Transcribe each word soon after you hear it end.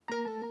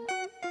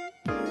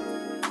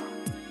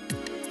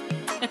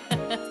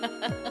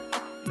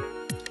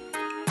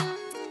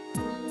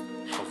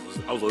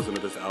I was listening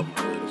to this album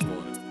earlier this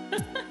morning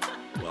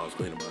while I was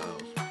cleaning my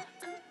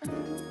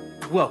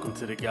house. Welcome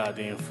to the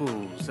Goddamn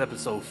Fools,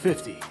 episode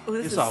 50. Ooh,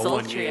 this it's is our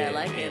sultry. 1 year I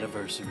like it.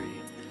 anniversary.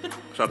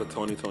 Shout out to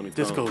Tony.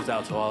 This goes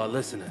out to all our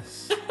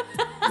listeners.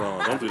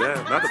 No, don't do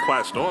that. Not the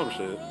Quiet Storm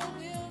shit.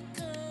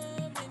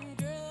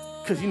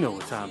 Because you know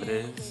what time it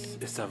is.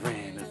 It's our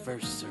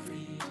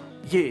anniversary.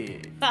 Yeah.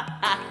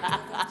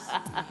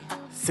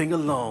 Sing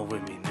along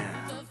with me now.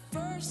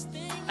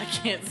 I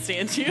can't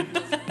stand you.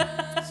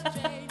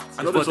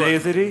 I know What day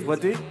is it? What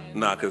day?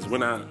 Nah, because I'm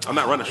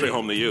not running straight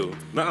home to you.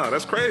 Nah,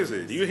 that's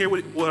crazy. Do you hear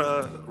what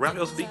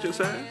Raphael's teacher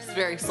said? It's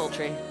very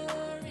sultry.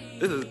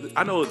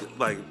 I know,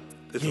 like,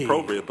 it's Yeah.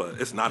 appropriate, but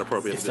it's not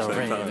appropriate It's at the our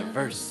same time.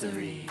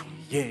 anniversary.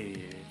 Yeah.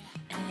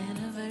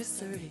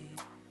 Anniversary.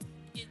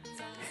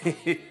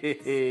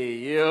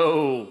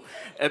 Yo.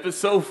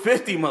 Episode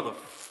 50,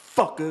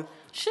 motherfucker.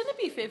 Shouldn't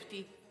it be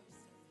 50?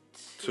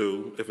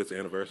 Two, if it's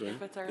anniversary.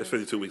 If it's our- It's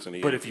 52 weeks in a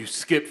year. But if you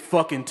skip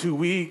fucking 2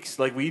 weeks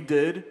like we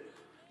did,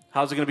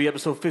 how's it going to be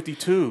episode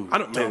 52? I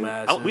don't,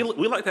 man, dumbasses?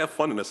 we like to have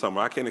fun in the summer.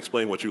 I can't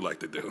explain what you like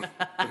to do. You know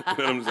what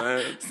I'm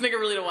saying? This nigga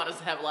really don't want us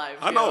to have lives.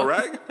 I know,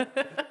 right?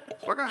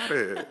 Fuck out of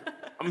here.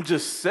 I'm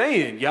just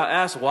saying. Y'all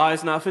asked why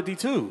it's not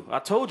 52. I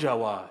told y'all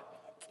why.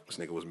 This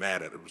nigga was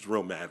mad at it. Was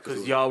real mad.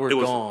 'Cause y'all were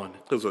gone.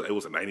 It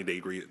was a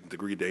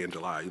 90-degree day in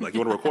July. Like, you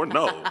want to record?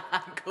 No.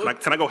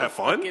 Can I go have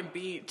fun? Fucking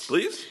beach.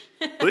 Please?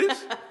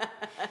 Please?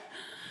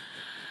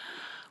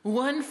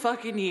 1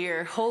 fucking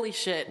year. Holy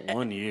shit.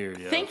 1 year,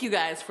 yeah. Thank you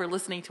guys for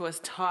listening to us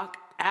talk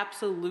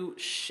absolute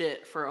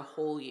shit for a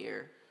whole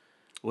year.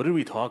 What did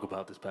we talk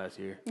about this past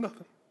year?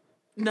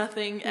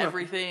 Nothing,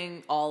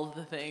 everything, all of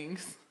the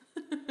things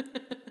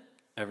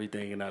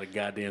Everything and not a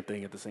goddamn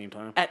thing at the same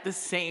time. at the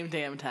same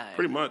damn time.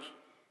 Pretty much.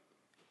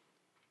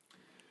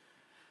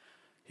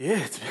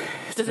 Yeah,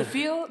 Do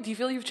you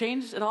feel you've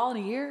changed at all in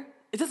a year?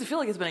 It doesn't feel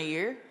like it's been a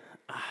year.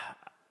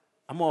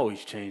 I'm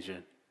always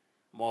changing.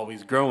 I'm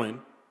always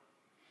growing.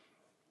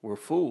 We're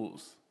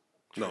fools.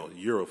 No,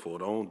 you're a fool.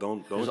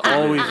 Don't There's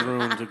always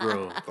room to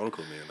grow. don't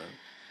include me in that.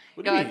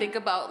 What do No, you I mean? think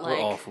about We're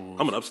all like fools.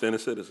 I'm an upstanding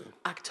citizen.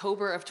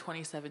 October of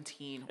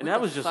 2017. And that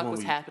was just fuck when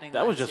was we. happening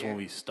That was last just year? when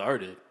we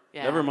started.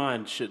 Yeah. Never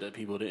mind shit that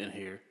people didn't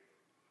hear.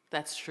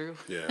 That's true.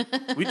 Yeah.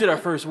 We did our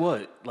first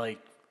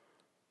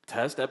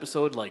test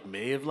episode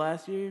May of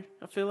last year.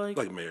 I feel like.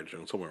 Like May or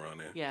June, somewhere around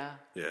there. Yeah.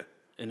 Yeah.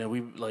 And then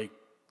we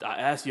I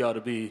asked y'all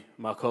to be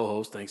my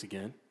co-host. Thanks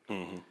again.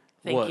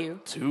 Thank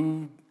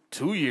you.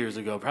 2 years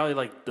ago,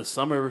 probably the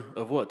summer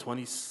of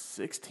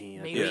 2016.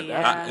 I Maybe, guess, yeah.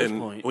 at this And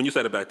point. when you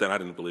said it back then, I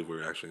didn't believe we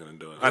were actually going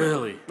to do it.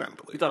 Really? I didn't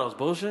believe You it. thought I was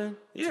bullshit?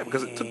 Yeah,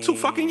 because it took 2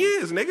 fucking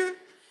years, nigga.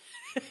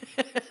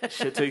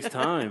 Shit takes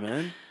time,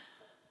 man.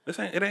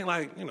 It ain't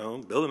like,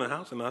 building a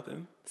house or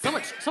nothing. So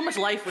much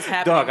life was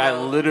happening. Dog, I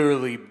though.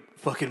 literally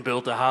fucking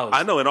built a house.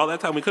 I know, and all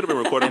that time we could have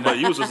been recording, but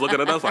you was just looking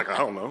at us like, I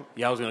don't know.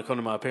 Yeah, I was gonna come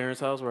to my parents'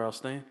 house where I was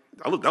staying.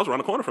 That was around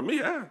the corner from me,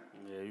 yeah.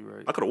 Yeah, you're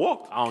right. I could have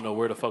walked. I don't know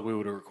where the fuck we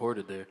would have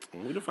recorded there.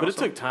 We'd have But found it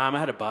took time. I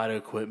had to buy the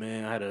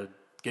equipment. I had to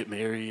get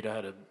married. I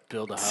had to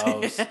build a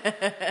house.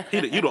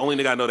 You the only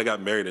nigga I know that got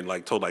married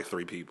and told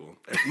 3 people.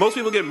 Most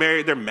people get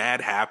married, they're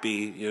mad happy,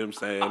 you know what I'm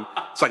saying?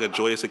 It's like a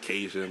joyous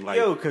occasion.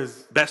 Yo,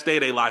 'cause best day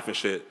of their life and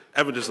shit.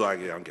 Evan just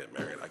yeah, I'm getting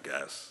married, I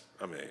guess.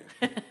 I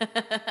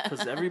mean,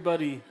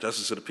 everybody,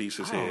 justice of the peace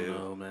is I don't here.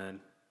 know, man.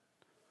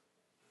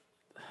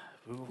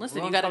 Listen, We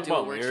you wanna got to talk do what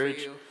about works marriage?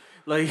 for you.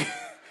 Like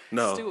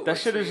No. Do what that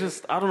works shit for is you.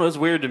 just, I don't know. It's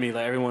weird to me.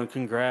 Everyone,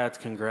 congrats.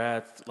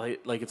 Like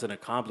it's an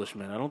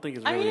accomplishment. I don't think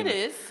it's I really. mean, it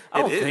is.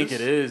 I don't It think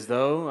is. it is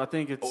though. I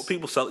think it's.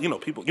 People sell,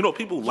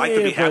 people like to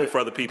Yeah, be happy but- for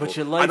other people. but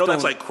your life I know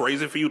that's don't-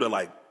 crazy for you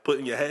to put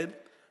in your head.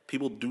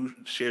 People do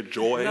share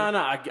joy. No,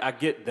 I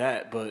get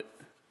that, but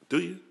Do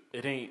you?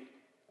 it ain't.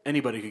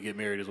 Anybody could get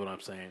married, is what I'm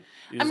saying.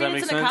 Does I that mean,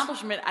 make it's an sense?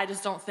 accomplishment. I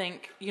just don't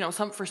think,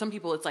 for some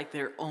people, it's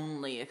their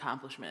only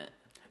accomplishment.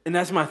 And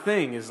that's my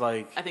thing. Is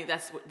I think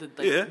that's what,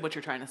 Yeah. what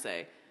you're trying to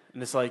say.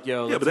 and it's like,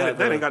 yo, Yeah, let's but have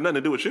that ain't got nothing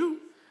to do with you.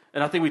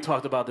 And I think we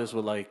talked about this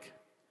with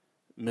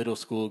middle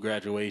school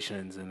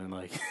graduations, and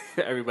then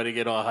everybody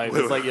get all hyped.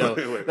 It's like, yo,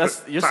 wait.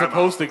 you're Time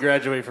supposed to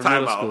graduate from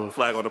Time middle out. school.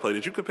 Flag on the play.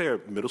 Did you compare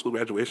middle school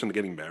graduation to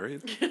getting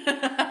married?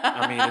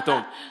 I mean, it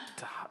don't.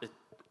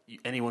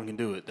 Anyone can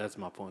do it. That's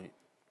my point.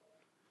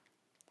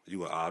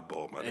 You an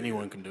oddball, man.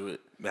 Anyone can do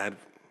it. Man,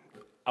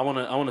 I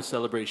wanna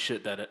celebrate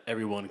shit that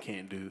everyone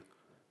can't do.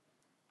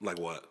 like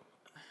what?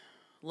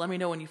 Let me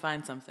know when you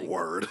find something.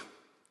 Word.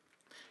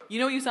 You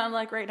know what you sound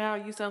like right now?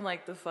 You sound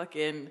like the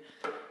fucking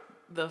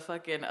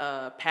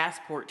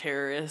passport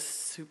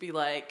terrorists who be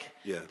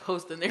Yeah.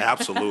 posting their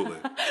Absolutely.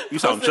 You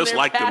sound posting just their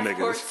like them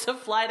passports niggas. to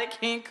fly to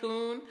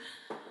Cancun.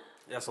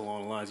 That's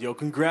along the lines. Yo,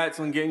 congrats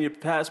on getting your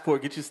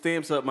passport. Get your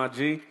stamps up, my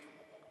G.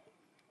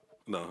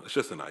 No, it's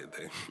just an ID.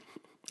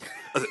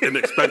 An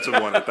expensive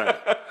one at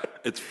that.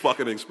 It's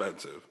fucking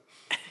expensive.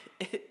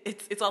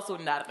 It's also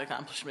not an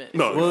accomplishment.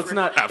 No, Well, it's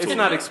not. It's absolutely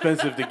not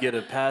expensive to get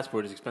a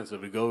passport. It's expensive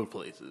to go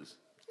places.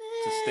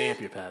 to stamp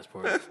your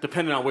passport.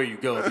 Depending on where you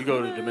go. If you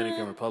go to the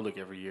Dominican Republic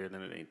every year,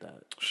 then it ain't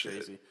that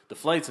crazy. The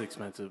flight's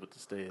expensive, but the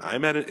stay. I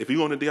imagine if you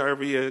go to DR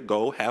every year,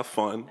 go have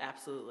fun.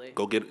 Absolutely.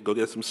 Go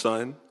get some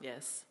sun.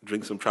 Yes.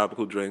 Drink some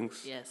tropical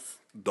drinks. Yes.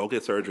 Don't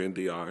get surgery in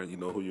DR. You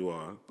know who you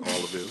are,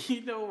 all of you.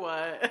 You know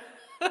what?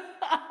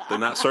 They're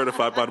not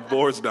certified by the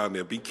boards down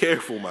there. Be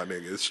careful, my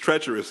nigga. It's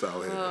treacherous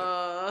out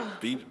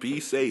here. Be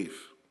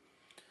safe.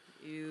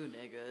 You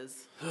niggas.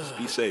 Just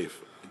be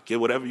safe. Get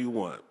whatever you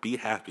want. Be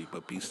happy,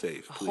 but be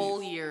safe. A Please.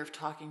 whole year of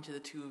talking to the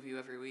two of you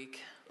every week.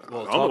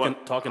 Well, I don't know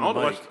talking why- to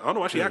Mike. I don't know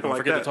why she Dude, acting don't like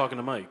forget that. to talking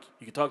to Mike.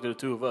 You can talk to the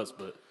two of us,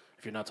 but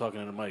if you're not talking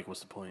to the mic,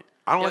 what's the point?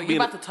 I don't Yo, like you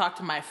being. about to talk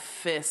to my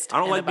fist. I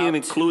don't in like being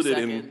about 2 included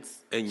in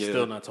seconds. your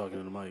Still not talking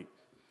to the mic.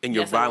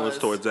 Yes, I violence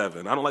was. towards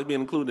Evan. I don't like being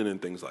included in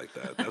things like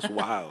that. That's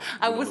wild.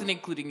 I You know? wasn't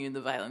including you in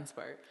the violence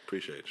part.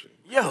 Appreciate you.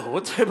 Yo,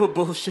 what type of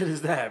bullshit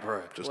is that,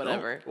 bro? Just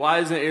Whatever. Don't. Why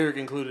isn't Eric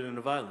included in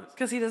the violence?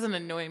 Because he doesn't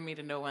annoy me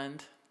to no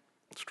end.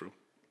 It's true.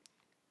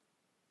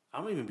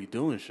 I don't even be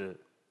doing shit.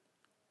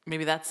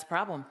 Maybe that's the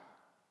problem.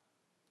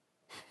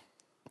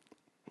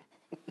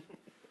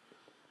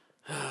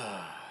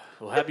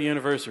 Well, happy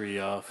anniversary,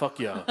 y'all. Fuck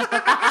y'all.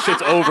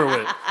 Shit's over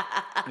with.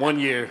 1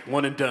 year,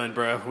 one and done,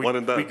 bro. One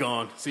and done. We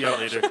gone. See y'all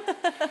later.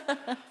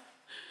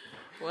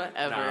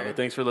 Whatever. Nah, but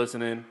thanks for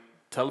listening.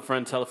 Tell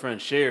a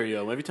friend. Share,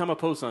 yo. Every time I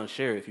post on,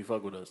 share it if you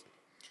fuck with us.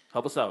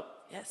 Help us out.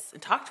 Yes,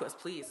 and talk to us,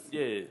 please.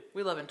 Yeah.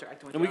 We love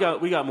interacting with And you.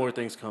 we got more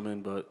things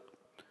coming, but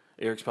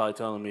Eric's probably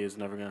telling me it's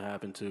never gonna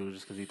happen too,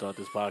 just because he thought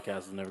this podcast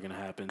was never gonna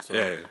happen. So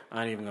Yeah.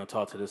 I ain't even gonna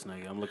talk to this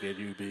nigga. I'm looking at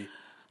you, B.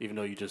 Even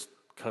though you just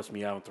cussed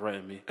me out and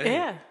threatened me.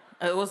 Yeah.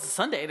 It was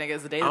Sunday, and I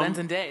guess the day that ends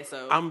in day,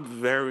 so. I'm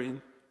very,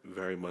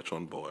 very much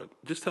on board.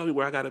 Just tell me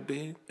where I gotta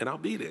be, and I'll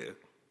be there.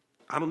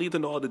 I don't need to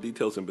know all the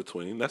details in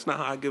between. That's not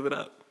how I give it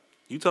up.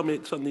 You tell me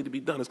something need to be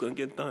done, it's gonna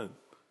get done.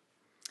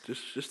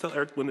 Just tell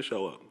Eric when to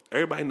show up.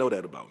 Everybody know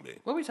that about me.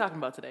 What are we talking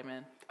about today,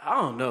 man? I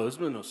don't know. It's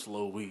been a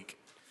slow week.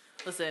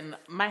 Listen,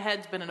 my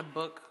head's been in a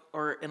book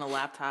or in a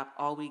laptop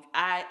all week.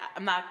 I'm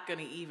not going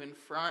to even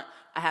front.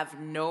 I have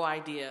no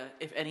idea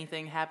if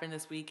anything happened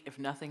this week, if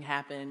nothing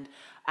happened.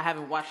 I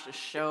haven't watched a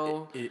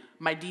show.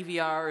 My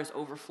DVR is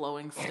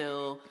overflowing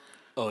still.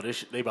 Oh,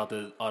 they about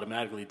to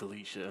automatically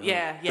delete shit. Huh?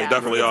 Yeah.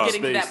 definitely it's are.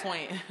 getting to that Space.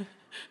 point.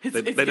 It's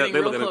They getting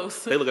real looking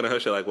close. They looking at her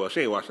shit like, well,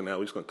 she ain't watching that.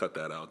 We're just gonna cut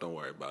that out. Don't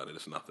worry about it.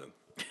 It's nothing.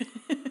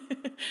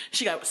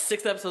 She got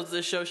 6 episodes of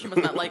this show. She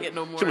must not like it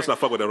no more. She must not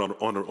fuck with that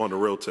on the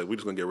real tip. We're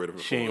just gonna get rid of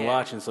it. She ain't Yeah.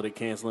 watching, so they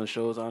canceling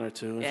shows on her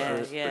too. And Yeah,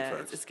 shit. yeah.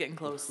 facts. It's getting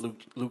close.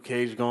 Luke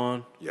Cage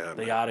gone. Yeah,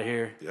 They man. out of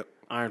here. Yep.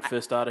 Iron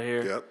Fist out of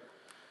here. Yep.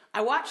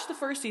 I watched the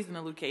first season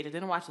of Luke Cage. I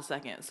didn't watch the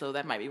second, so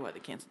that might be why they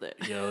canceled it.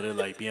 Yo, they're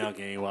like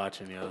Bianca ain't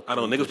watching. Yo, I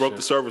know Delete niggas this broke shit.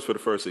 the servers for the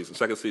first season.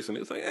 Second season,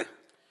 it's like,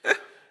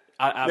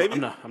 maybe.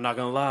 I'm not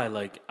gonna lie.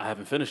 Like I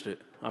haven't finished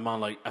it. I'm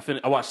on like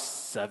I watched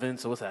 7.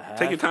 So what's that? Half?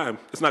 take your time.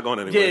 It's not going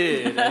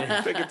anywhere.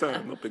 Yeah. Take your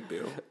time. No big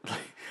deal.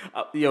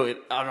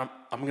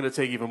 I'm gonna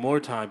take even more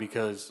time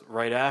because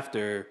right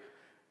after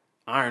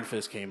Iron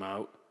Fist came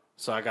out,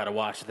 so I gotta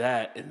watch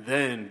that, and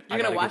then You're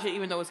gonna watch it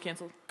even though it's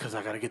canceled? because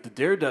I gotta get the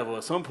Daredevil.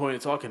 At some point,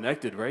 it's all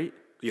connected, right?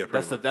 Yeah,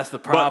 that's pretty the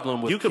much. problem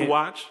But with you can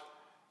watch.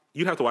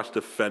 You'd have to watch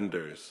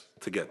Defenders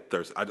to get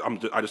Thursday.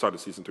 I just started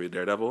season 3 of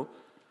Daredevil,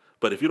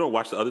 but if you don't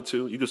watch the other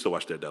two, you can still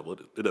watch Daredevil.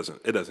 It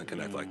doesn't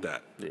connect like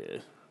that. Yeah.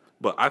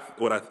 But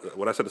what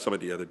I said to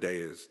somebody the other day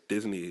is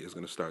Disney is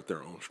going to start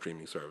their own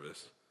streaming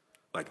service,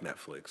 like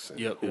Netflix and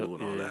Hulu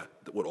and all that,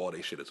 with all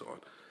their shit is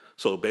on.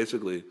 So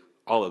basically,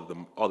 all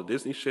the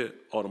Disney shit,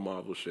 all the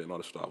Marvel shit, and all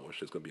the Star Wars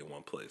shit is going to be in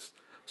one place.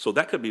 So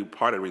that could be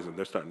part of the reason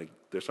they're starting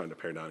to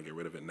pare down and get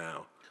rid of it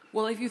now.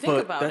 Well, if you think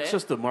But about that's it,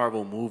 just the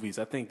Marvel movies.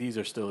 I think these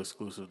are still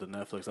exclusive to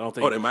Netflix. I don't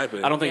think. Oh, they might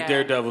be. I don't think Yeah.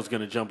 Daredevil's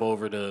gonna jump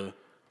over to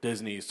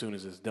Disney as soon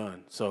as it's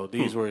done. So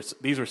these were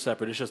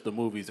separate. It's just the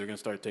movies. They're gonna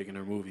start taking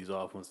their movies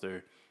off once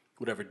they're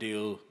whatever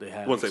deal they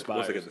have Once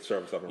expires. they get the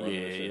service up and running.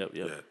 Yeah, and shit.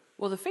 yep. Yeah.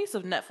 well, the face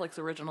of Netflix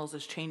originals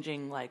is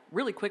changing like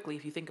really quickly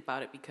if you think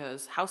about it,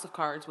 because House of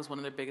Cards was one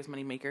of their biggest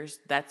money makers.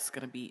 That's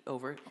going to be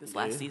over this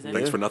last season.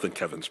 Thanks for nothing,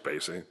 Kevin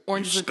Spacey.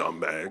 Orange you is the-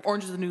 scumbag.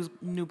 Orange is the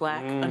New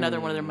Black, another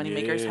one of their money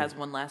makers, yeah. has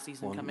one last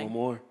season One coming.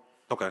 more.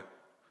 Okay.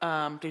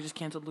 They just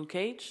canceled Luke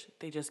Cage.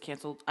 They just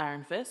canceled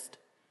Iron Fist.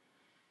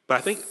 But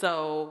I think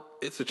So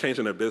it's a change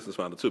in their business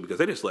model too, because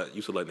they just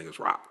used to let niggas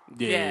rock.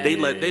 Yeah. They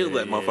let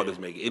motherfuckers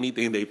make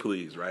anything they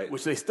please, right?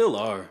 Which they still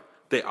are.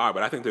 They are,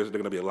 but I think they're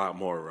going to be a lot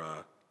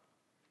more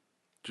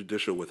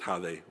judicial with how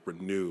they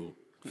renew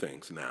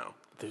things now,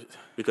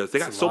 because they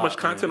got It's a so lot, much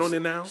content man. on there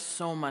now.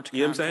 so much.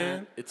 You know what I'm content.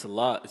 saying? It's a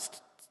lot.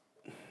 It's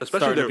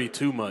Especially starting to be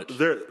too much.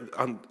 They're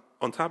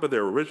on top of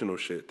their original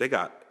shit. They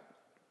got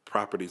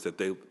properties that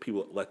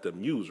people let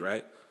them use,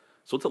 right?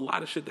 So it's a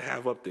lot of shit to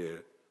have up there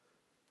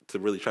to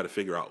really try to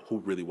figure out who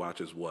really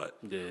watches what,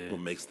 what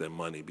makes them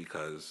money.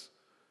 Because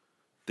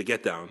The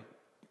Get Down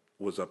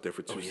was up there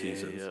for 2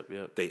 seasons.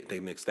 yep. They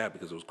nixed that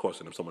because it was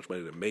costing them so much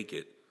money to make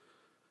it.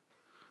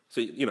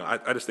 So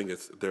I just think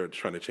they're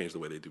trying to change the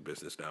way they do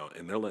business now,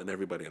 and they're letting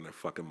everybody and their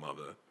fucking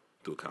mother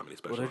do a comedy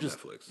special on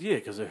Netflix. Yeah,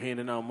 because they're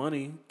handing out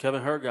money.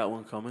 Kevin Hart got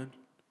one coming.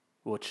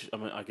 Which, I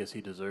mean, I guess he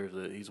deserves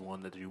it. He's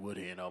one that you would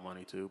hand out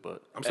money to,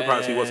 but I'm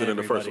surprised he wasn't in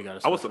the first. everybody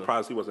got a I was step up.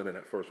 surprised he wasn't in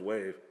that first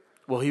wave.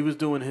 Well, he was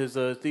doing his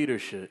theater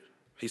shit.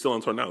 He's still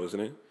on tour now, isn't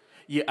he?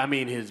 Yeah, I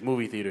mean his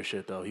movie theater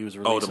shit though. He was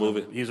releasing the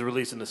movie? He was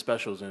releasing the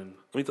specials and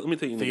Let me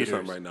tell you Theaters.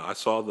 something right now. I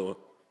saw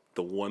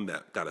the one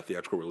that got a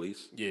theatrical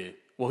release. yeah.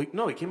 Well, he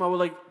came out with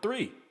like 3.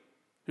 He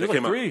That was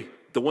came like out- 3.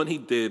 The one he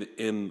did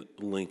in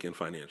Lincoln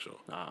Financial.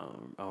 I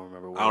don't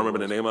remember. What I don't it remember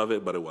was. the name of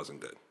it, but it wasn't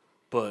good.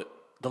 But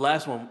the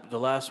last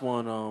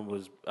one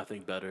was I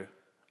think better.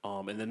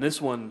 And then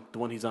this one, the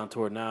one he's on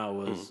tour now,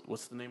 was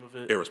what's the name of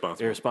it?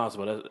 Irresponsible.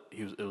 Irresponsible.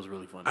 It was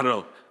really funny. I don't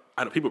know.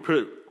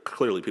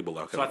 Clearly people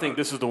love him. So I think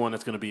this is the one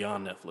that's going to be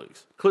on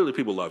Netflix. Clearly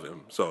people love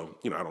him. So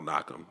I don't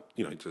knock him.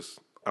 I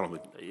don't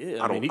think.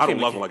 Yeah, I don't. he I came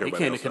don't love to, him like he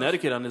everybody came else to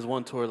Connecticut on his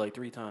one tour like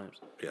 3 times.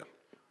 does.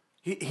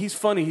 Yeah. He's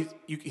funny.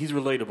 He's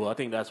relatable. I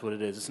think that's what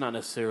it is. It's not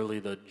necessarily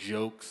the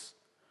jokes,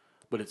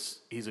 but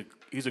he's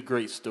a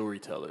great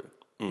storyteller.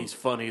 He's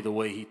funny. The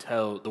way he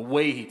tells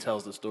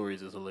the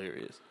stories is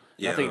hilarious.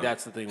 Yeah, I think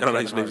that's the thing. I don't know.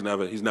 with Kevin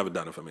Hart. He's never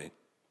done it for me.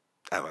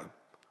 Ever.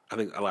 I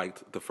think I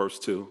liked the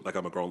first 2, like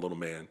I'm a Grown Little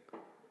Man,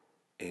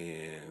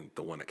 and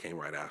the one that came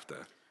right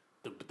after.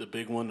 The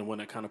big one, the one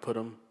that kind of put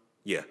him.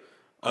 Yeah.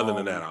 Other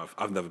than that,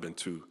 I've never been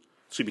too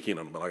super keen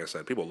on him. But like I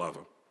said, people love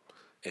him,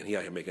 and he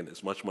out here making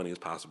as much money as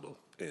possible.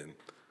 And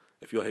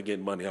if you're out here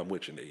getting money, I'm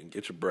with you. You can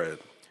get your bread.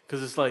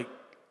 Because it's like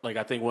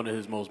I think one of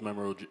his most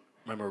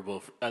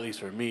memorable, at least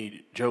for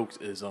me, jokes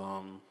is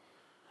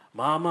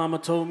my mama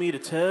told me to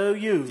tell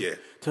you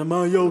to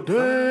mind your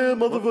damn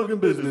motherfucking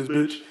business,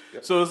 bitch.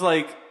 Yep. So it's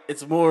like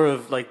it's more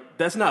of like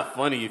that's not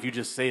funny if you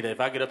just say that. If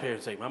I get up here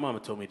and say my mama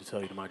told me to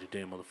tell you to mind your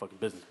damn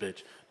motherfucking business,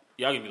 bitch,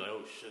 y'all gonna be like,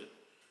 oh shit.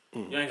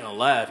 You ain't gonna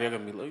laugh. You're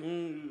gonna be like,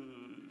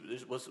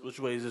 which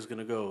way is this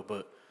gonna go?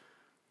 But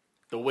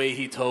the way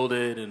he told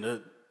it and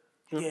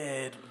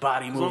the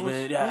body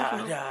movement,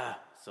 yeah.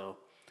 So,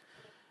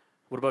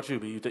 what about you?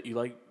 But you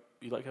like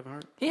Kevin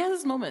Hart? He has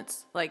his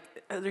moments. Like,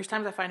 there's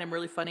times I find him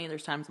really funny, and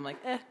there's times I'm like,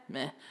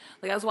 meh.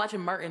 Like, I was watching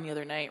Martin the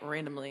other night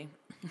randomly,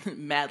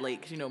 mad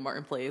late, because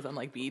Martin plays on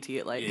like BET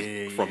at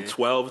like From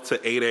 12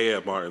 to 8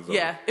 a.m. Martin's on.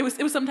 Yeah, it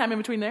was sometime in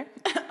between there.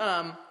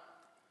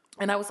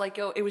 And I was like,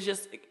 yo, it was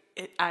just.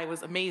 I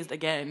was amazed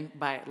again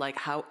by like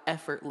how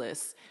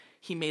effortless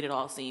he made it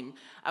all seem.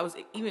 I was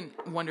even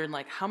wondering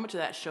like how much of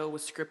that show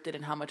was scripted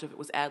and how much of it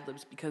was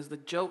ad-libs because the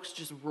jokes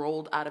just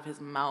rolled out of his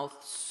mouth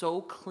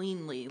so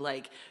cleanly.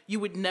 Like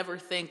you would never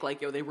think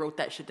like, yo, they wrote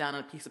that shit down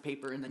on a piece of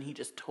paper and then he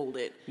just told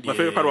it. My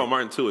favorite part about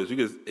Martin too is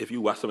if you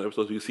watch some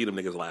episodes, you see them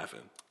niggas laughing.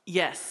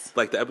 Yes.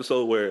 Like the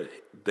episode where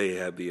they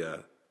had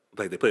the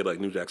like they played like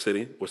New Jack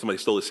City where somebody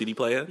stole a CD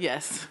player.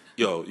 Yes.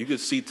 Yo, you could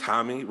see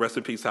Tommy, rest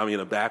in peace, Tommy in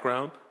the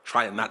background,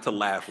 trying not to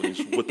laugh when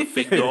he's with the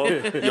fake dog.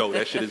 Yo,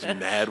 that shit is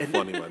mad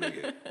funny, my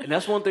nigga. And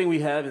that's one thing we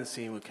haven't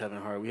seen with Kevin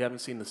Hart. We haven't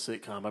seen the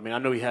sitcom. I mean, I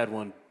know he had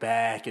one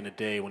back in the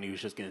day when he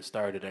was just getting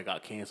started that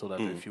got canceled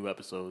after a few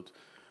episodes.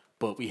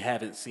 But we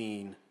haven't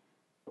seen...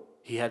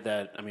 He had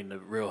that, I mean, The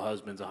Real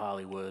Husbands of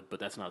Hollywood, but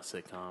that's not a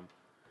sitcom.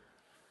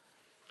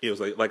 It was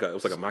like a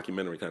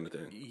mockumentary kind of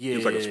thing. Yeah, it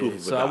was like a spoof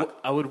of a doc.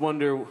 I would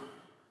wonder...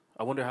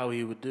 I wonder how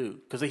he would do.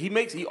 Because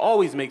he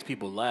always makes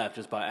people laugh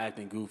just by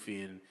acting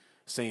goofy and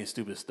saying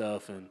stupid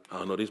stuff. And I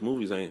don't know. These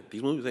movies ain't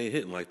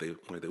hitting like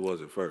they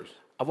was at first.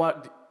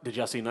 Did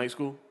y'all see Night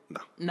School?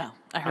 No,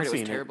 I heard it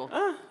was terrible.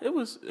 It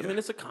was. I mean,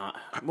 it's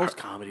most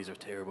comedies are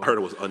terrible. I heard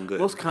it was ungood.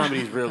 Most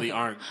comedies really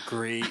aren't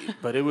great,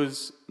 but it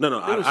was. No.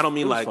 I don't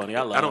mean like. Funny.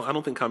 I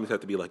don't think comedies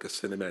have to be like a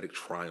cinematic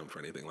triumph or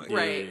anything like that.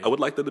 Right. I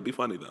would like them to be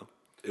funny though.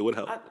 It would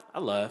help. I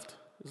laughed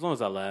as long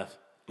as I laughed.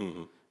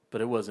 Mm-hmm.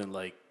 But it wasn't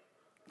like.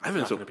 I've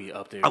been going to be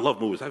up there. I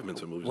love movies. I've been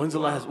to movies.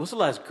 What's the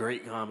last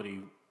great comedy?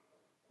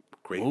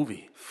 Great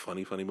movie.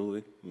 Funny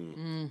movie.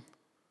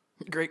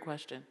 Great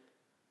question.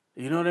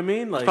 You know what I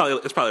mean? Like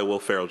it's probably a Will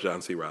Ferrell,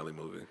 John C. Reilly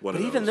movie. One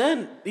of even those.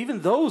 then,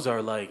 even those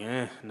are like,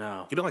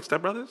 no. You don't like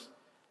Step Brothers?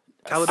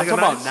 I'm talking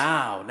about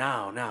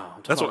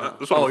now. That's what you're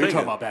I'm talking thinking.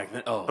 about back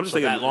then. Oh, I'm just so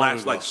thinking that long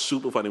last ago. like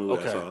super funny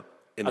movie I saw.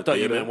 I thought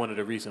you meant one of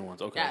the recent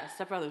ones. Okay. Yeah,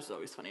 Step Brothers is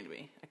always funny to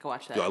me. I could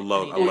watch that. Yo, I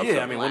love Yeah,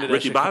 Step I mean, when did Ricky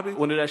that shit, Bobby?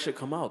 When did that shit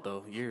come out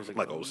though? Years ago.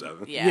 Like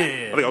 07. Yeah. Yeah.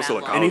 I think I was still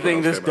in college. Anything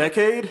when this those came out.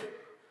 decade?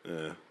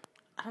 Yeah.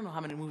 I don't know how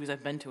many movies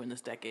I've been to in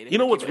this decade. You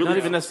know what's really Not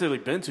even necessarily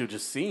been to,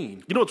 just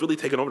seen. You know what's really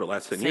taken over the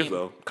last 10 years Same.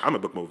 though?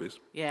 Comic book movies,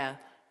 Yeah.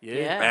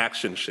 Yeah.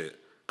 action shit.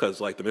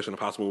 Because like the Mission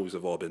Impossible movies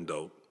have all been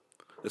dope.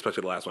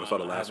 Especially the last one. I saw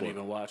the I last haven't one.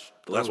 even watched.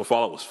 The last one,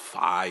 Fallout, was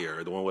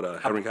fire. The one with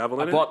Henry Cavill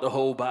in I it. bought the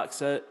whole box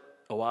set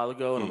a while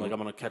ago, and I'm like, I'm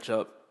gonna catch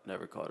up.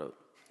 Never caught up.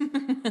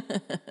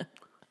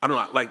 I don't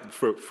know. Like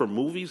for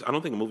movies, I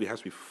don't think a movie has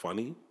to be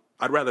funny.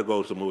 I'd rather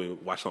go to a movie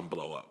and watch something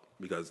blow up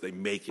because they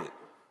make it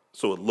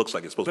so it looks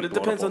like it's supposed But to it be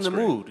blown depends up on the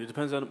screen. mood. It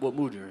depends on what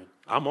mood you're in.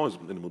 I'm always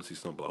in the mood to see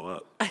something blow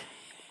up.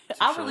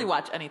 I'll really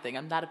watch anything.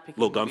 I'm not a picky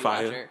Little movie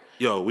gunfire. watcher.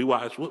 Yo, we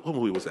watched what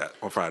movie was that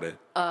on Friday?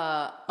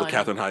 With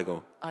Katherine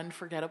Heigl.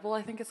 Unforgettable,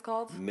 I think it's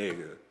called.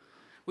 Nigga.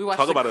 We watched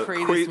Talk the about a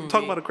craziest movie.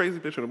 talk about a crazy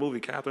bitch in a movie,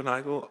 Katherine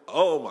Heigl.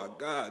 Oh my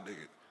god,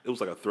 nigga. It was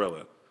like a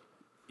thriller.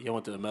 You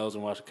went to the Mel's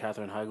and watched a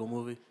Katherine Heigl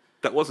movie?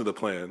 That wasn't the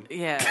plan.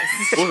 Yeah.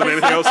 There wasn't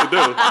anything else to do.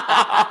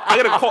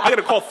 I get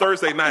a call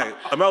Thursday night.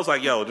 Amel's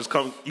like, yo, just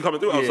come. You coming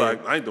through? I was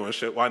like, I ain't doing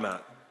shit. Why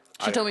not?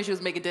 She told me she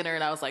was making dinner,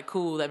 and I was like,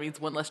 cool, that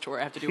means one less chore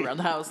I have to do around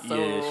the house.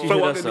 So, she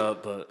hit us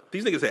up, but...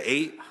 These niggas at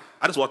 8.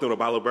 I just walked in with a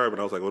bottle of bourbon.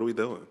 I was like, what are we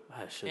doing? I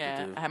had shit yeah,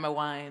 to do. I had my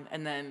wine,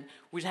 and then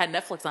we just had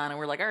Netflix on, and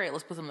we're like, all right,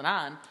 let's put something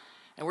on.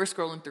 And we're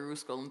scrolling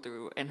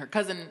through, and her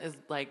cousin is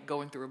like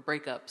going through a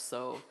breakup,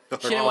 so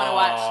she didn't want to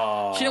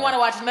watch. She didn't want to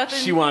watch nothing.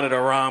 She wanted a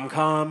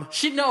rom-com.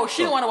 She didn't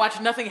want to watch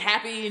nothing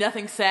happy,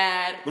 nothing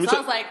sad. So I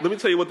was like, let me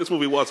tell you what this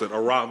movie wasn't. A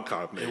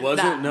rom-com. Man. It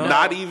wasn't. No,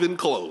 not even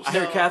close. I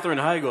heard Katherine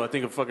Heigl. I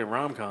think of fucking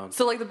rom-coms.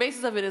 So like the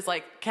basis of it is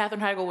like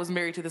Katherine Heigl was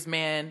married to this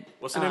man.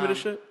 What's the name of the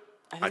shit?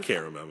 I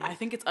can't remember. I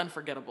think it's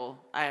Unforgettable.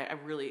 I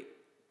really,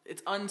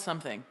 it's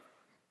something.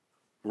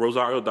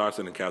 Rosario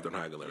Dawson and Katherine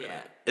Heigl are in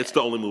it. It's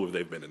the only movie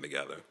they've been in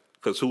together.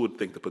 Because who would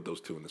think to put those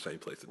two in the same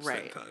place at the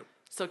same time?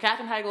 So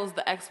Katherine Heigl is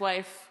the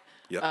ex-wife.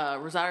 Yep.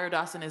 Rosario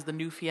Dawson is the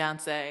new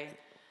fiance.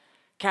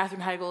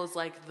 Katherine Heigl is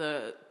like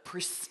the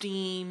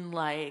pristine,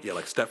 like... Yeah,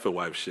 like Stepford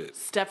wife shit.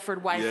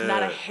 Stepford wife,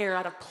 not a hair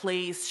out of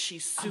place.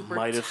 She's super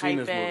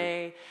type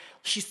A.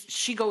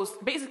 She goes...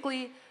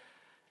 Basically,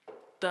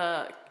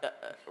 the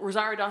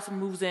Rosario Dawson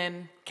moves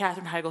in.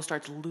 Katherine Heigl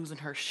starts losing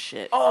her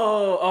shit.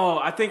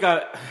 I think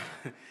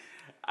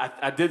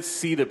I did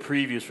see the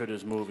previews for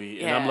this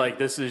movie, and I'm like,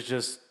 this is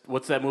just...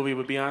 What's that movie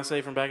with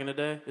Beyonce from back in the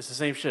day? It's the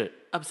same shit.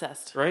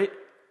 Obsessed. Right?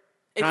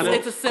 It's kind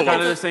of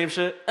the same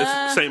shit? It's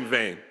the same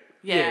vein.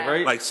 Yeah,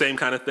 right? Like same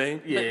kind of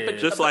thing? Yeah. But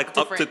just like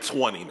different. Up to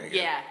 20, nigga.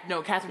 Yeah.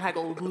 No, Katherine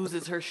Heigl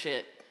loses her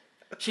shit.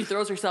 She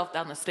throws herself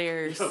down the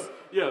stairs.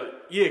 Yeah,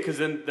 because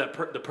then the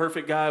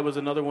Perfect Guy was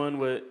another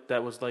one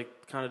that was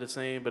like kind of the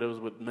same, but it was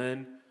with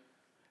men.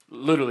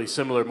 Literally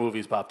similar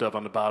movies popped up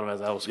on the bottom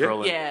as I was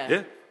scrolling.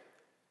 Yeah.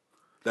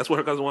 That's what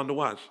her cousin wanted to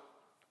watch.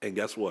 And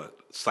guess what?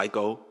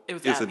 Psycho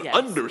is an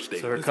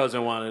understatement. So her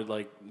cousin wanted,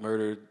 like,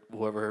 murdered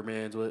whoever her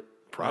man's with?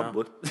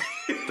 Probably.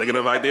 Thinking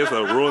of ideas to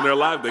ruin their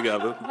life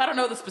together. I don't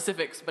know the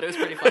specifics, but it was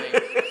pretty funny.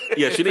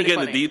 Yeah, she didn't get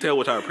into detail,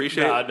 which I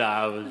appreciate. Nah,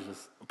 I was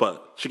just...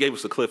 But she gave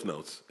us the cliff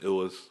notes. It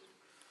was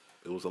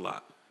a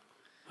lot.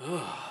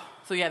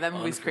 So yeah, that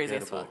movie's crazy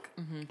as fuck.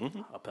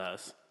 I'll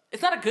pass.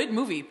 It's not a good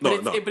movie,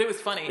 but it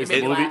was funny. Is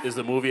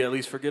the movie at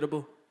least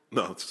forgettable?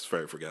 No, it's just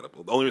very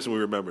forgettable. The only reason we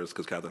remember is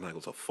because Katherine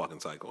Heigl's a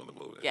fucking psycho in the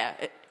movie. Yeah,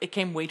 it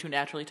came way too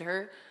naturally to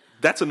her.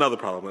 That's another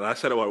problem. And I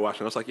said it while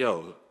watching. I was like,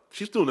 yo,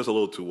 she's doing this a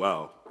little too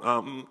well.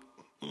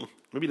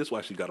 Maybe that's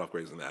why she got off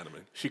Grey's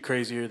Anatomy. She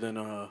crazier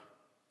than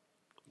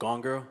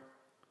Gone Girl?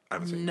 I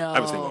haven't seen No.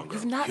 Gone Girl.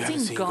 You've not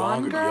seen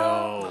Gone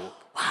Girl? Yo.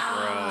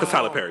 Wow. Because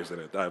Tyler Perry's in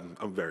it.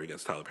 I'm very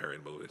against Tyler Perry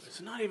in movies. It's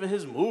not even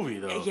his movie,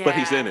 though. Yeah. But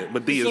he's in it.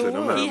 Medea's in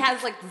it. He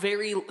has like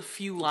very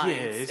few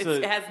lines. Yeah,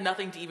 it has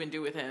nothing to even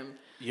do with him.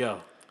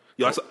 Yo,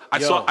 I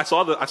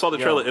saw the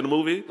trailer in the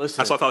movie.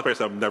 Listen. I saw Tyler Perry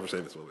say, I've never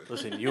seen this movie.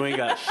 listen, you ain't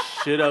got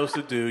shit else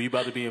to do. You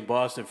about to be in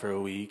Boston for a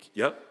week.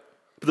 Yep.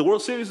 But the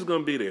World Series is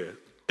going to be there.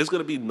 It's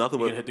going to be nothing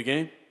You but... gonna hit the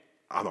game?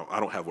 I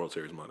don't have World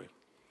Series money.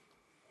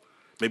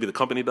 Maybe the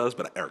company does,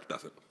 but Eric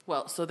doesn't.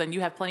 Well, so then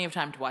you have plenty of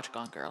time to watch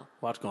Gone Girl.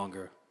 Watch Gone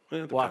Girl.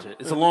 Yeah, Watch it.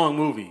 It's a long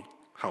movie.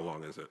 How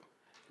long is it?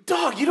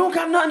 Dog, you don't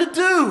got nothing to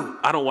do.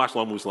 I don't watch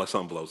long movies unless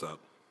something blows up.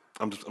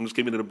 I'm just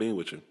keeping it a bean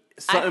with you.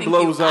 Something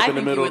blows up in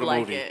the middle of the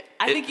movie.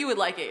 I think you would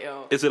like it,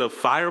 yo. Is it a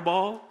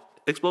fireball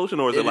explosion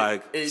or is it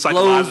like it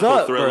psychological blows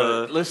up,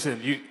 thriller? Bro.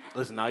 Listen.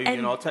 Now you're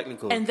getting all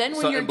technical. And then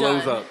when Something you're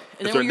blows done, up.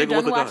 and Is then when there a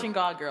you're nigga with done a gun? watching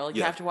Gone Girl,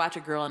 you have to watch a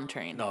girl on a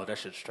train. No, that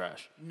shit's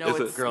trash. No, Is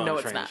it's it- Girl on no, the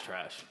it's train not. is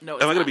trash. No,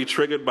 it's Am I going not. to be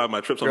triggered by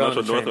my trips on Girl on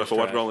Metro the North Train if I is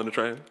watch trash. Girl on the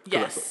Train?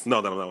 Yes.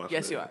 No, then I'm not watching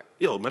Yes, it. you are.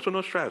 Yo, Metro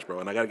North's trash, bro,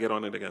 and I got to get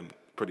on it again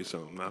pretty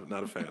soon.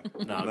 Not a fan.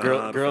 No,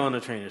 Girl on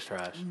the Train is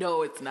trash.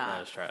 No, it's not.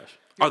 That's trash.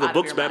 Are You're the out of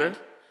books your better? mind.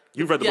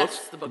 You've read the Yes,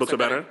 books? the books are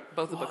better.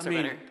 Both the books are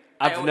better.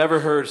 I've never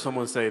heard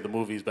someone say the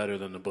movie's better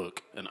than the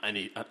book, and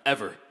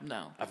ever.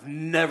 No. I've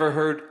never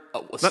heard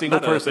a single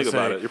Not that I person think say,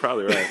 about it. You're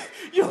probably right.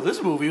 "Yo,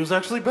 this movie was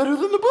actually better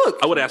than the book."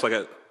 I would ask like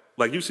have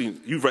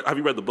you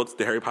read the books,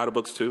 the Harry Potter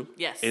books too?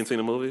 Yes. And seen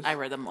the movies? I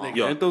read them all.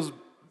 Yo. Aren't those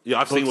Yeah,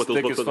 I've seen books what those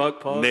thick books as look.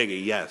 fuck, Paul?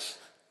 Nigga, yes.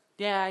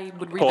 Yeah, I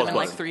would read Pause them in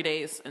like button. 3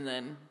 days and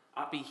then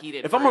be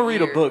heated. If for I'm gonna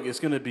read a year. book, it's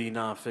gonna be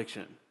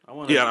nonfiction. I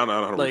want. Yeah, I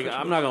don't Like, read fiction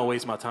I'm not gonna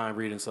waste my time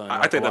reading something.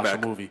 I take that watch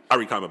back. a movie. I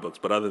read comic books,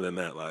 but other than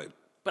that, like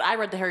But I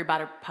read the Harry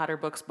Potter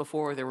books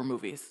before there were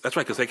movies. that's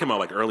right because they came out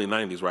like early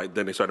 '90s, right?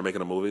 Then they started making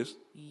the movies.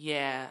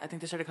 Yeah, I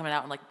think they started coming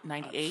out in like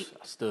 98.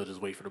 I still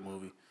just wait for the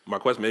movie.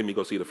 Marquez made me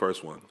go see the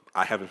first one.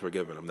 I haven't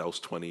forgiven him. That was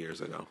 20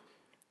 years ago.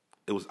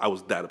 I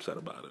was that upset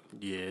about it.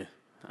 Yeah,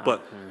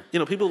 But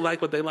people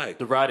like what they like.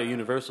 the ride at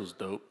Universal's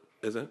dope.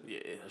 Is it? Yeah,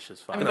 that's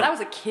just I fine. mean, but I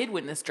was a kid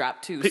when this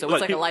dropped too, so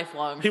it's like a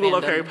lifelong. People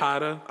love fandom. Harry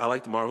Potter. I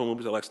like the Marvel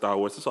movies. I like Star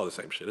Wars. It's all the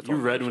same shit. It's You all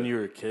the read same when shit. you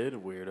were a kid,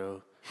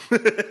 weirdo.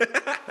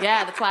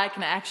 Yeah, that's why I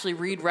can actually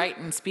read, write,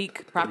 and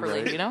speak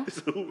properly. You know,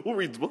 Who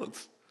reads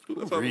books? Who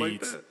does something like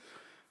reads?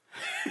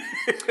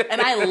 that? and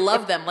I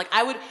love them. Like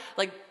I would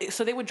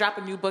so they would drop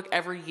a new book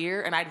every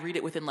year, and I'd read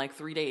it within like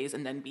 3 days,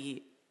 and then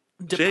be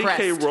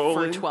depressed J.K.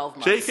 Rowling. for 12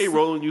 months. J.K.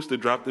 Rowling used to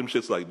drop them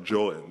shits like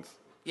Jordans.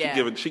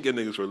 She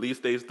getting niggas release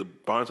dates. The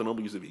Barnes and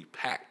Noble used to be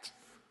packed.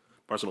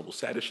 Barnes and Noble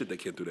sad as shit. They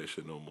can't do that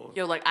shit no more.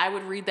 Yo, like I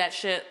would read that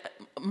shit.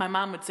 My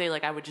mom would say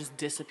like I would just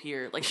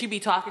disappear. Like she'd be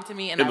talking to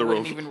me and I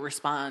wouldn't even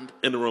respond.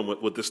 In the room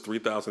with this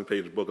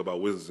 3,000-page book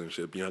about wizards and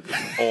shit. Bianca's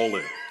all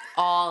in.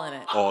 All in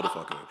it. All the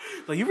fucking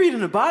in. Like, you reading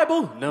the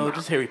Bible? No,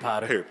 just Harry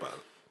Potter. Harry Potter.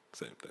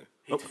 Same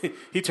thing.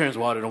 He turns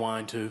water to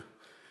wine, too.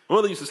 My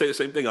mother used to say the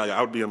same thing. Like,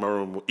 I would be in my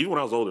room, even when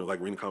I was older, like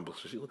reading comic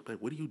books. She'd look like,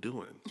 what are you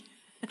doing?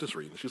 I'm just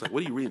reading. She's like,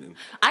 what are you reading?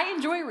 I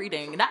enjoy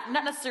reading.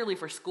 Not necessarily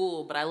for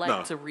school, but I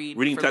like to read.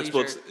 Reading for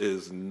textbooks leisure.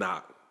 is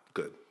not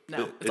good.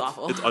 No, it's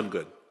awful. It's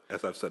ungood,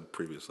 as I've said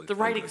previously. The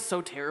writing's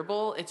so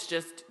terrible. It's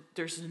just,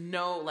 there's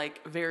no,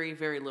 like, very,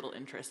 very little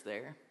interest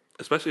there.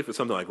 Especially if it's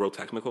something like real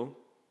technical.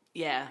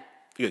 Yeah.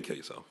 You're going to kill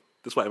yourself.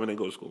 That's why I didn't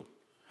go to school.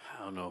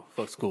 I don't know.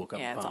 Fuck school.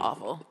 Yeah, it's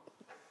awful.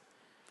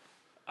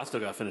 I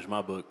still got to finish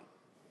my book.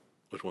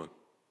 Which one?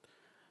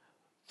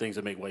 Things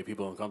That Make White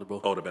People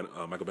Uncomfortable.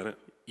 Oh, Michael Bennett?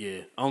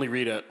 Yeah. I only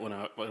read it when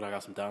I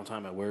got some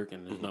downtime at work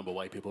and there's nothing but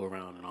white people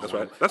around. And That's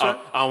right.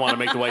 I don't want to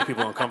make the white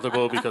people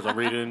uncomfortable because I'm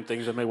reading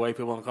Things That Make White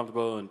People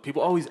Uncomfortable. And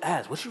people always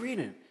ask, what you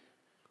reading?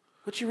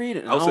 What you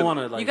reading? And I don't want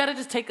to, like... You got to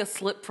just take a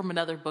slip from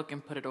another book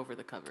and put it over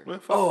the cover.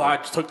 I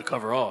just took the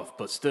cover off.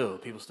 But still,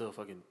 people still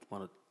fucking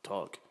want to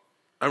talk.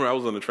 I remember I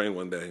was on the train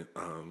one day,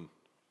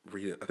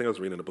 reading. I think I was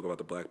reading a book about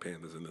the Black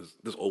Panthers, and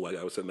this old white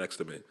guy was sitting next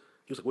to me.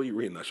 He was like, "What are you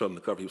reading?" I showed him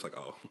the cover. He was like,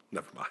 "Oh,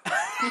 never mind."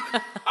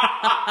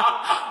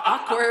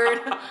 Awkward.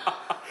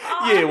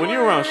 Yeah, when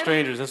you're around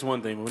strangers, that's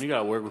one thing. But when you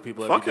gotta work with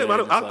people, Fuck him.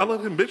 I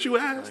let him bitch you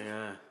ass.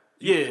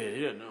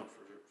 Yeah. No,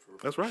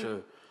 that's right.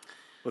 Sure.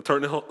 Well,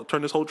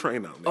 turn this whole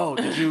train out. Man. Oh,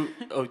 did you?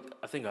 Oh,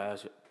 I think I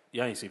asked you.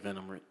 Y'all ain't see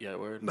Venom yet,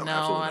 word? No,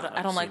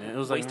 I don't like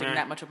wasting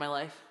that much of my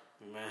life.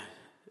 Man.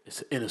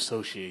 It's in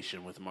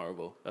association with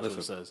Marvel. That's what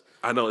it says.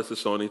 I know it's a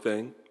Sony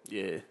thing.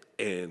 Yeah.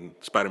 And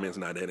Spider-Man's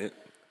not in it.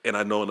 And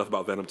I know enough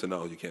about Venom to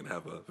know you can't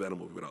have a Venom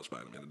movie without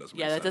Spider-Man. It doesn't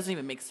make sense. That doesn't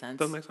even make sense.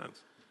 Doesn't make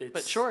sense.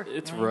 But sure.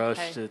 It's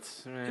rushed. Hey.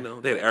 It's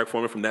they had Eric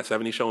Foreman from That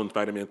 70s Show in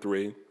Spider-Man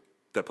 3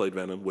 that played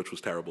Venom, which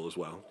was terrible as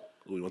well.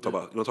 You want to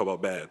talk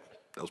about bad?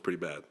 That was pretty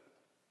bad.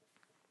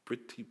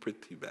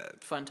 Pretty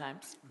bad. Fun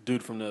times.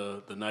 Dude from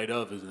the Night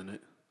Of is in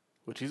it,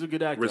 which he's a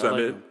good actor. Riz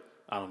Ahmed?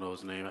 I don't know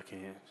his name. I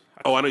can't.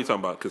 Oh, I know you're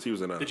talking about because he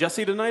was in. Did y'all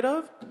see The Night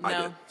Of? No. I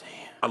did.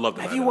 Damn. I love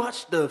The Night Have you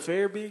watched The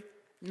Affair, B?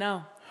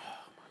 No.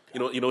 You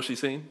know what she's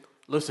seen?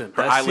 Listen,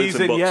 her best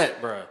season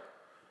yet, bro.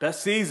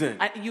 Best season.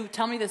 You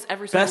tell me this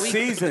every single week.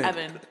 Best season,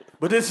 Evan.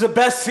 But it's the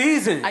best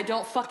season. I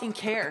don't fucking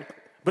care.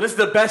 But it's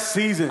the best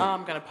season. Oh,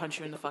 I'm gonna punch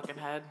you in the fucking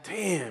head.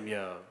 Damn,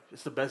 yo,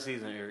 it's the best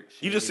season, Eric.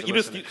 She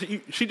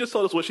just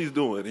told us what she's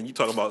doing, and you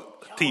talking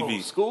about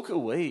TV. School could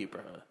wait,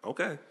 bro.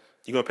 Okay,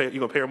 you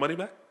gonna pay her money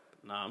back?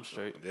 Nah, I'm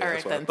straight. Yeah, all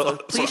right then. So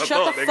please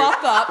shut the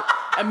fuck up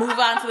and move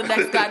on to the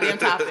next goddamn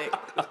topic.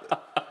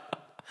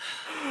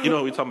 You know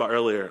what we talked about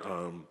earlier?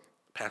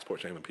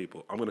 Passport shaming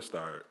people. I'm gonna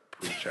start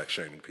pre-check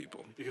shaming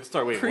people. You can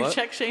start with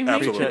pre-check shaming.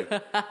 Absolutely,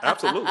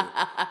 absolutely.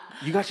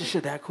 You got your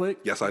shit that quick?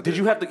 Yes, I did. Did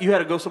you have to? You had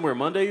to go somewhere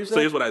Monday? You said. So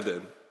here's what I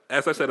did.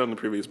 As I said on the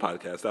previous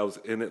podcast, I was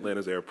in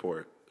Atlanta's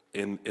airport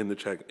in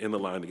the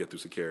line to get through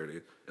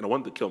security, and I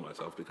wanted to kill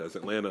myself because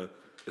Atlanta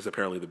is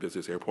apparently the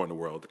busiest airport in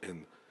the world,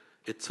 and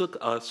it took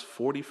us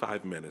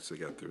 45 minutes to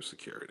get through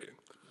security.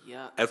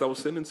 Yeah. As I was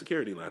sitting in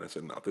security line, I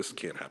said, "No, this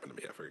can't happen to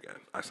me ever again."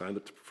 I signed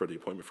up for the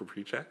appointment for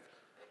pre-check.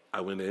 I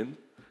went in.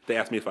 They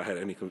asked me if I had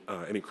any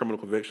criminal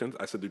convictions.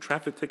 I said, "Do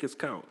traffic tickets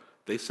count?"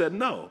 They said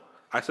no.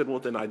 I said, "Well,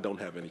 then I don't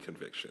have any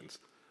convictions."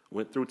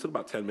 Went through. It took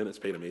about 10 minutes.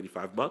 Paid them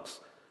 $85.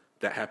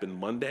 That happened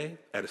Monday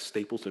at a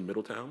Staples in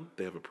Middletown.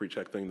 They have a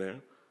pre-check thing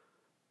there.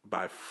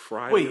 By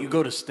Friday. Wait, you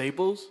go to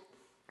Staples?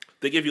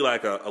 They give you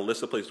like a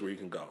list of places where you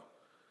can go.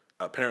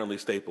 Apparently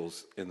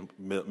Staples in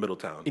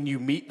Middletown. And you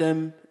meet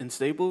them in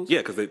Staples? Yeah,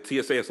 because the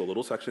TSA has a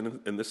little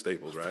section in the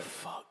Staples, right?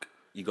 Fuck.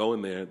 You go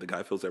in there, the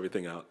guy fills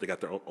everything out. They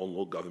got their own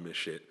little government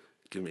shit.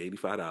 Give me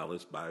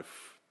 $85. By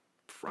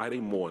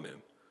Friday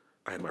morning,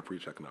 I had my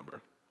pre-check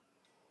number.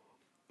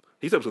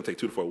 He said it was going to take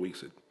 2 to 4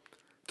 weeks. It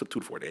took 2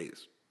 to 4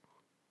 days.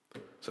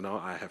 So now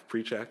I have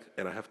pre-check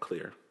and I have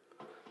clear.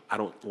 I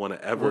don't want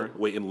to ever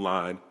wait in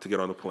line to get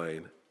on a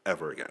plane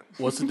ever again.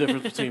 What's the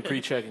difference between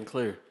pre-check and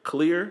clear?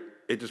 Clear,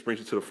 it just brings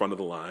you to the front of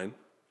the line.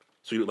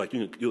 So you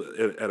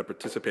at a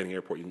participating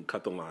airport, you can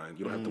cut the line.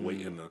 You don't have to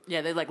wait in the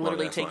they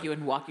literally take line. You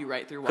and walk you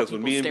right through. Because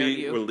when me and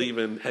B were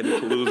leaving,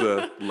 heading to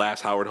Palooza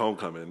last Howard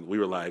Homecoming, we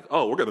were like,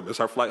 "Oh, we're gonna miss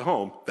our flight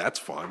home. That's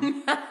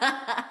fun."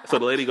 So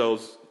the lady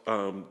goes,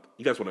 "You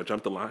guys want to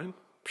jump the line?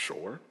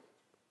 Sure.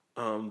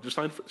 Just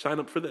sign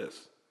up for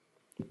this."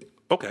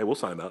 Okay, we'll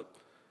sign up.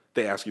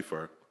 They ask you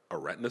for a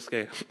retina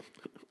scan,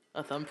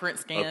 a thumbprint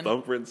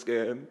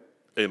scan,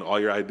 and all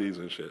your IDs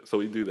and shit. So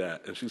we do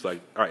that, and she's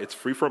like, "All right, it's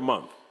free for a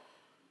month.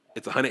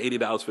 It's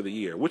 $180 for the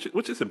year, which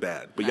isn't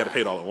bad, but you got to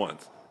pay it all at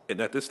once."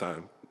 And at this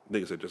time,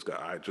 niggas had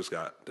I just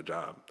got the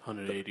job.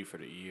 $180 for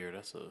the year.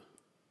 That's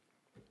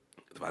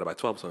divided by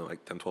 12, so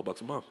like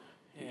 $10-12 a month.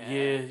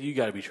 Yeah, you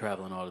got to be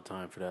traveling all the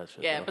time for that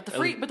shit. Yeah, though. but the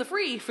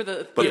free for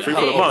the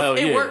month,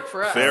 it worked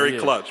for us. Very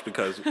clutch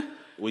because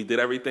we did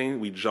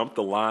everything. We jumped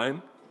the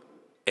line,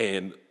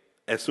 and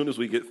as soon as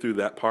we get through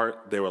that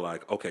part, they were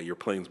like, "Okay, your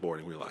plane's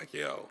boarding." We were like,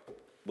 "Yo."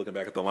 Looking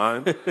back at the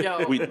line,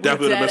 we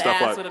definitely would have missed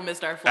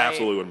our flight.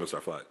 Absolutely would have missed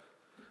our flight.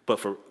 But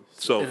for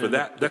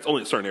that, that's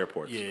only at certain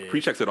airports. Yeah.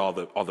 Pre-checks at all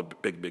the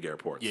big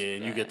airports. Yeah,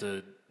 and you get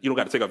to. You don't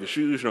got to take off your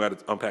shoes. You don't got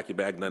to unpack your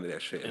bag. None of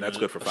that shit. And that's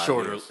good for 5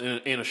 years.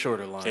 In a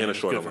shorter line. In a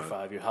shorter line. For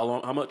 5 years. How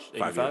long? How much?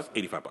 85?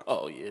 $85.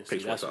 Oh yeah, see,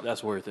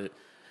 that's worth it.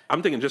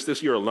 I'm thinking just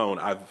this year alone,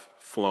 I've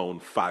flown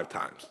 5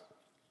 times.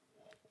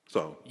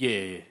 So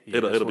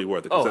it'll be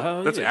worth it.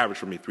 That's an average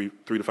for me. 3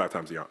 to 5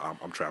 times a year.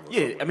 I'm traveling.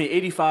 Yeah, somewhere. I mean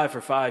 85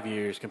 for 5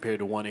 years compared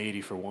to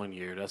 180 for 1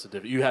 year. That's a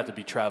different. You have to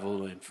be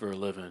traveling for a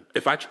living.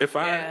 If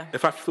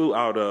I flew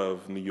out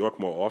of New York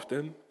more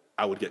often,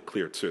 I would get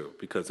clear too,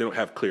 because they don't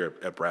have clear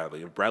at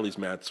Bradley. And Bradley's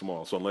mad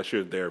small, so unless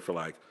you're there for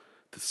like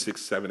the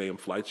 6, 7 a.m.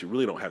 flights, you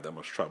really don't have that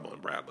much trouble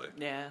in Bradley.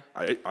 Yeah,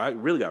 I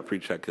really got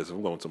pre-check because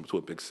I'm going to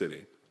a big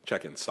city.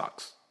 Check-in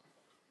sucks.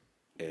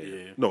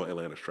 And no,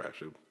 Atlanta's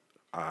trash.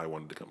 I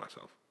wanted to kill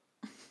myself.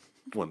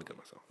 It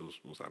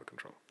was out of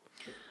control.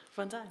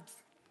 Fun times.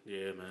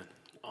 Yeah, man.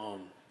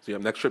 So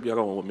next trip y'all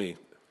going with me.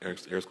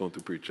 Eric's going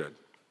through pre-check.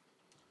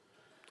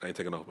 I ain't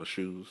taking off my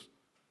shoes.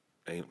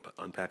 I ain't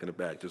unpacking the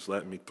bag. Just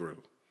letting me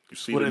through. You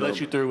see? Would they let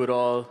you through with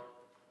all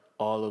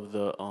of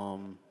the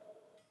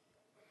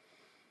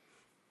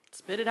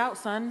Spit it out,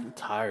 son. I'm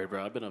tired,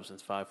 bro. I've been up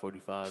since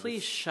 5:45.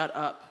 Please shut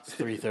up. It's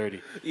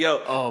 3:30.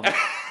 Yo.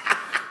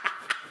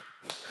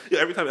 Yeah,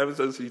 every time Evan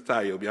says he's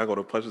tired, I'm going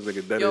to punch this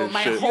nigga dead in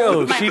his shit.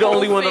 She the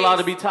only one allowed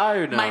to be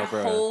tired now,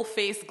 bro. My whole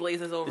face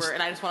glazes over,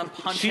 and I just want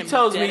to punch him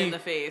dead in the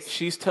face.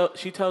 She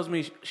tells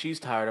me she's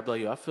tired. I'm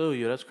like, yo, I feel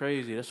you. That's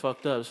crazy. That's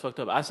fucked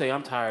up. I say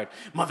I'm tired.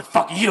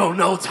 Motherfucker, you don't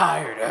know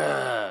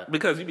tired.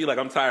 Because you be like,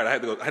 I'm tired. I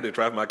had to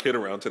drive my kid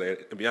around today.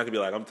 And Bianca be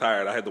like, I'm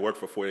tired. I had to work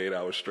for 48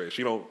 hours straight.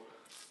 She don't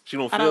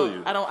feel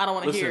you. I don't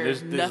want to hear.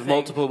 There's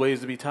multiple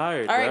ways to be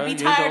tired. All right, bro. be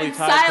tired in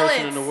silence.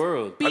 Person in the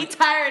world. Be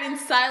tired in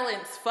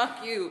silence.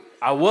 Fuck you.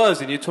 I was,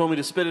 and you told me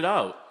to spit it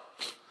out.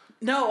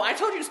 No, I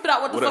told you to spit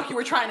out what the fuck you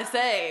were trying to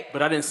say.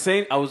 But I didn't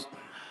say. I was.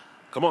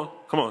 Come on.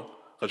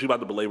 Because you about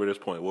to belabor this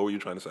point. What were you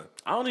trying to say?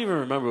 I don't even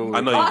remember.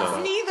 I know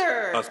Us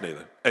neither. Us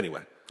neither.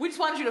 Anyway. We just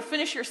wanted you to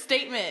finish your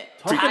statement.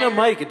 Talking to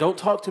Mike, and don't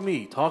talk to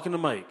me. Talking to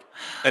Mike.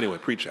 Anyway,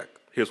 pre-check.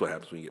 Here's what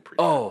happens when you get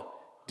pre-check. Oh,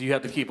 do you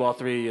have to keep all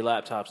 3 of your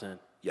laptops in?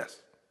 Yes.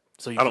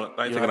 So I ain't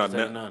taking on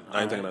none.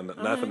 I ain't taking on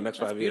none for the next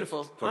 5 years.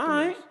 Beautiful. All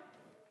right.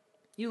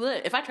 You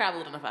lit. If I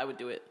traveled enough, I would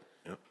do it.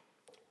 Yep.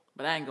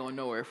 But I ain't going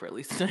nowhere for at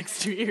least the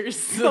next 2 years.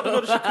 So. You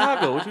go to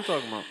Chicago. What you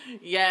talking about?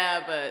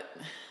 Yeah, but...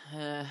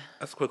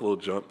 That's a quick little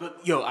jump.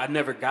 But, yo, I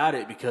never got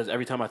it because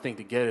every time I think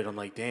to get it, I'm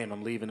like, damn,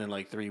 I'm leaving in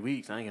like 3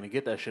 weeks. I ain't going to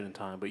get that shit in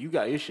time. But you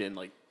got your shit in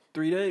like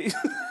 3 days.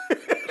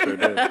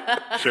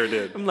 Sure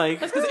did. I'm like,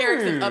 that's because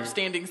Eric's an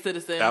upstanding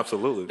citizen.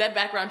 Absolutely. That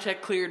background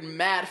check cleared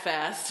mad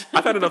fast.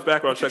 I've had enough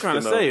background checks. Trying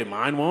to say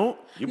mine won't.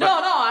 No,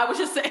 I was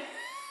just saying.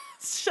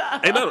 Shut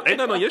up. Ain't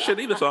nothing on your shit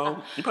either,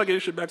 so you probably get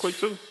your shit back quick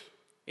too.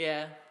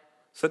 Yeah.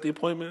 Set the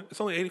appointment. It's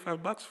only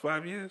 $85 for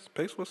 5 years.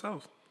 Pays for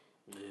itself.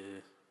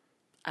 Yeah.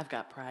 I've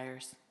got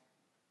priors.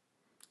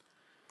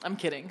 I'm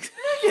kidding.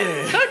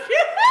 Yeah. I'm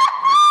kidding.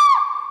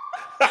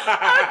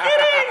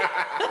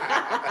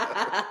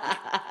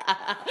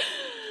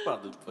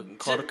 About to fucking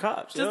call the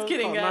cops. Just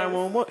kidding, guys.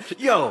 911.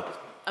 Yo.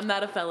 I'm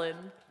not a felon.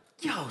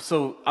 Yo,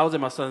 so I was at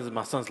my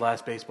son's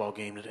last baseball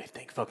game today.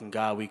 Thank fucking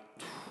God He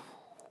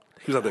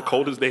was at the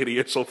coldest day of the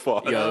year so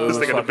far. Yo, this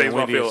thing in the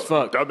baseball field,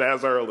 fuck.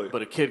 dumbass early.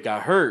 But a kid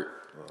got hurt,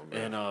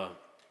 and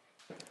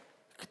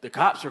the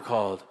cops were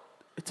called.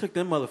 It took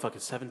them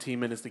motherfucking 17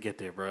 minutes to get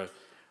there, bro.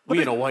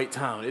 We in a white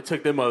town. It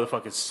took them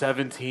motherfucking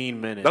 17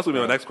 minutes. That's gonna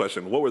be my next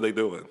question. What were they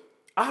doing?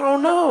 I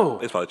don't know.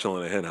 They probably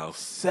chilling in a hen house.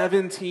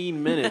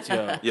 17 minutes,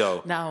 yo.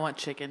 Yo. Now I want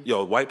chicken.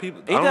 Yo, white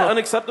people. Ain't that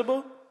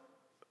unacceptable?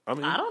 I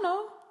don't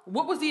know.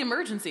 What was the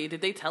emergency?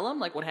 Did they tell him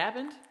like what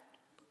happened?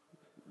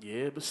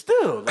 Yeah, but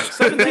still, like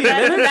 17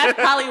 minutes. That's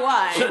probably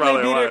why. Shouldn't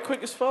they be there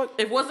quick as fuck?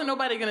 If wasn't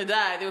nobody gonna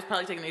die, they was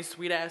probably taking a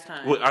sweet ass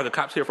time. Well, are the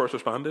cops here first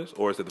responders,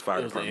 or is it the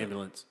fire department? The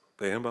ambulance.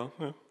 The ambulance.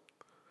 Yeah.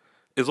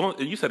 As long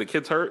you said the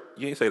kid's hurt,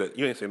 you ain't say that.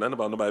 You ain't say nothing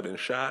about nobody being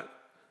shot.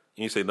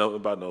 You ain't say nothing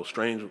about no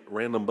strange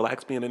random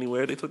blacks being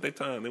anywhere. They took their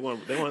time. They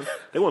want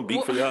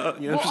beat for y'all.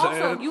 You know what I'm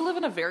saying? Also, you live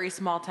in a very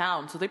small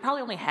town, so they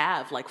probably only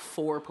have like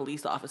 4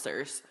 police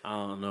officers. I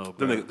don't know,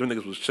 bro. Them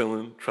niggas was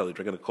chilling, probably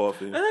drinking a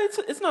coffee.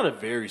 It's not a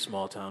very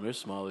small town. There's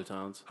smaller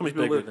towns. How many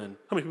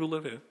people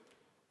live here?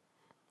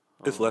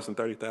 It's less than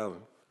 30,000.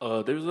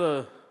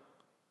 There's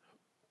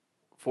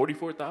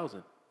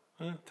 44,000.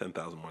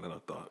 10,000 more than I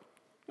thought.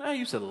 Nah,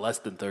 you said less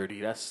than 30.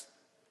 That's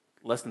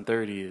less than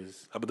 30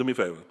 is. But do me a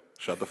favor.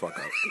 Shut the fuck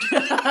up.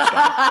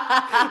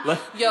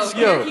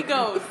 Here he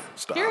goes.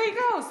 Stop. Here he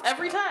goes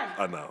every time.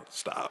 I know.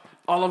 Stop.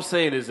 All I'm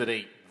saying is it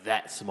ain't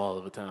that small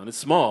of a town. It's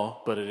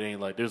small, but it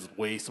ain't like there's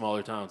way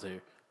smaller towns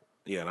here.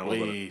 Yeah, and I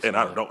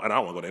don't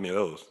want to go to any of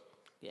those.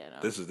 Yeah,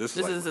 no. This is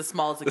like, as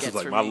small as it gets. This is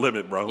like for my me.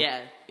 limit, bro.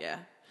 Yeah.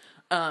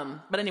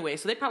 But anyway,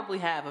 so they probably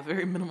have a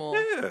very minimal.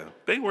 Yeah,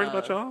 they ain't worried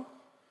about y'all.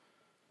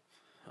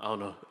 I don't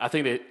know. I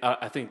think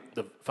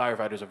the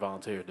firefighters are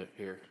volunteered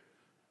here.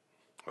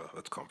 Well,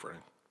 that's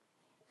comforting.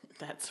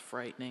 That's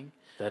frightening.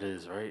 That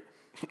is, right?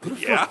 Who the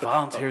fuck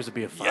volunteers to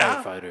be a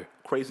firefighter? Yeah.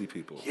 Crazy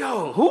people.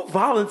 Yo, who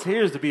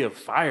volunteers to be a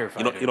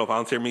firefighter? You know what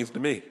volunteer means to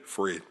me?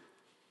 Free.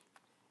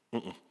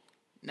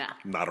 Nah.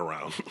 Not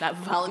around. Not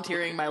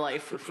volunteering my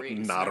life for free.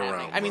 Not around.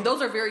 Happening. I mean,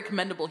 those are very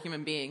commendable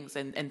human beings,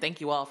 and thank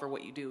you all for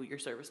what you do, your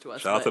service to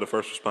us. Shout out to the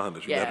first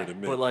responders. You're better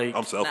than me. But like,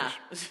 I'm selfish.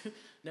 Nah.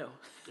 No.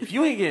 If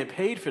you ain't getting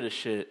paid for the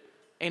shit,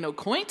 Ain't no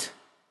coint,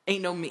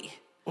 ain't no me.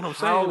 What I'm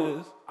saying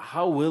is,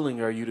 how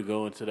willing are you to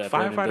go into that?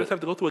 firefighters have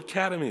to go through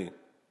academy.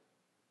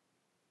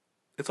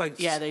 It's like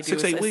they do.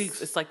 6-8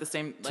 weeks. It's like the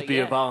same. To be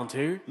a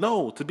volunteer?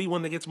 No, to be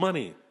one that gets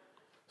money.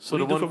 So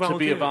the one to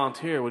be a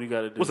volunteer, what do you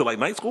got to do? Was it like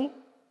night school?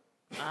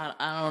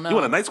 I don't know. You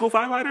want a night school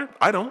firefighter?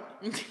 I don't.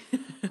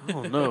 I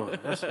don't know.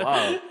 That's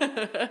wild.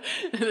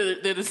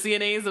 They're the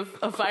CNAs of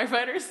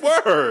firefighters?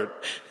 Word.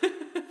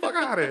 Fuck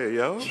out of here,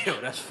 yo.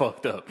 Yo, that's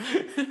fucked up.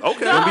 Okay.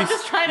 No, I'm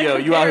just trying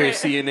to you out here it.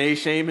 CNA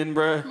shaming,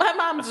 bruh? My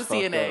mom's a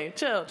CNA.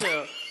 Chill.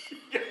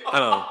 I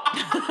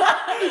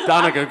know.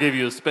 Donna gonna give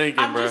you a spanking,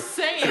 I'm bruh. just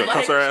saying, Cuss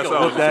like, her ass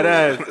out. Whoop that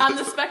ass. on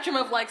the spectrum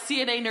of like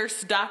CNA,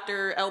 nurse,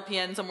 doctor,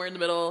 LPN, somewhere in the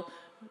middle,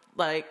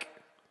 like,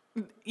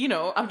 you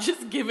know, I'm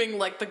just giving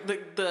like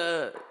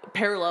the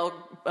parallel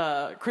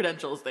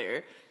credentials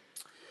there.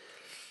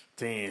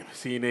 Damn,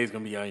 CNA's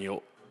gonna be on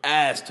your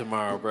ass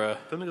tomorrow, bruh.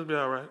 That niggas be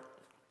all right.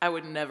 I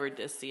would never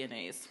diss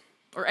CNAs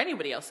or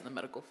anybody else in the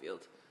medical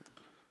field.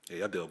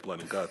 Yeah, I deal with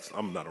blood and guts.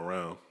 I'm not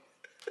around.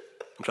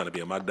 I'm trying to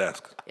be at my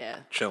desk. Yeah.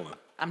 Chilling.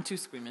 I'm too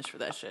squeamish for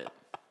that shit.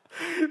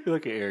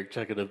 Look at Eric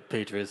checking the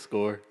Patriots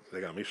score.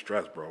 They got me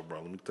stressed, bro.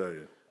 Let me tell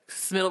you.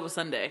 It's the middle of a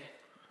Sunday.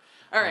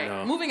 All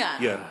right, moving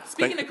on. Yeah.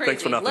 Speaking of thanks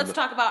crazy, for nothing, let's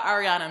talk about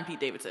Ariana and Pete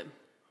Davidson.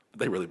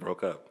 They really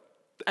broke up.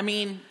 I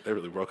mean, They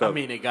really broke up. I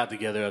mean, they got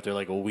together after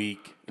like a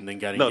week and then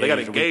got engaged. no, they got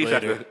a week engaged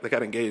later. after they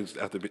got engaged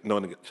after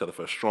knowing each other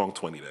for a strong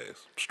 20 days.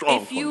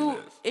 Strong 20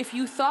 days. if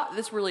you thought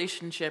this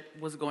relationship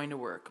was going to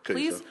work,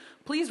 Okay,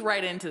 please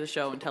write into the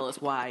show and tell us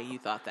why you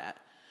thought that.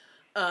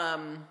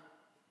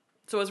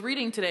 So I was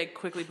reading today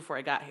quickly before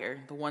I got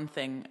here. The one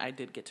thing I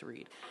did get to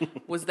read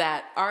was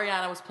that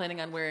Ariana was planning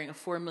on wearing a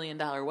 $4 million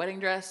wedding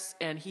dress,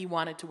 and he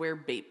wanted to wear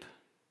BAPE.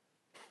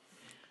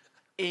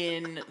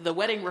 In the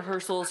wedding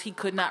rehearsals, he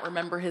could not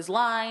remember his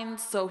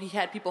lines, so he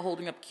had people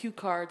holding up cue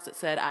cards that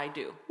said, "I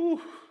do."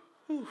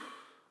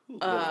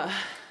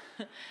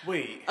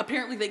 Wait,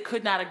 Apparently, they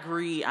could not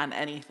agree on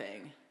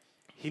anything.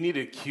 he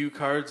needed cue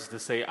cards to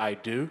say "I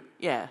do"?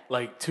 Yeah,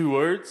 Like 2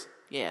 words?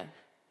 yeah.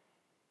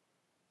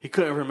 He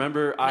couldn't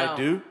remember "I No.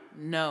 do"?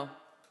 No.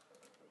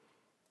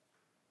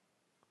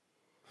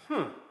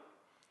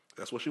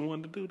 That's what she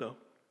wanted to do, though.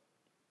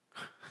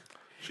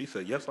 She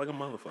said yes like a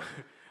motherfucker.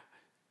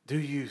 Do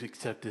you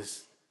accept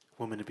this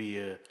woman to be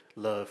a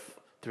love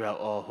throughout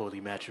all holy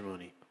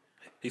matrimony?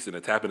 He's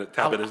sitting there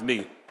tapping his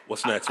knee.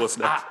 What's next? What's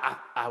next?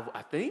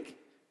 I think?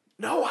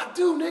 No, I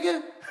do,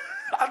 nigga.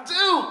 I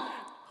do.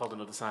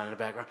 Holding up the sign in the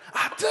background.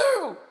 I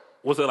do.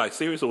 Was it like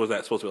serious or was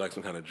that supposed to be like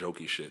some kind of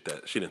jokey shit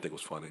that she didn't think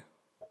was funny?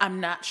 I'm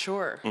not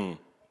sure.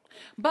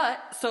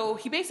 But, so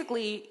he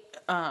basically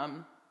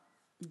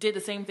did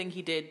the same thing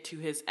he did to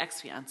his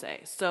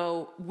ex-fiancée.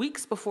 So,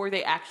 weeks before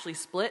they actually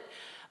split,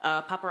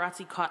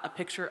 paparazzi caught a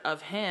picture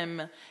of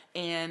him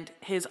and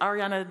his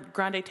Ariana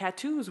Grande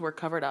tattoos were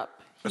covered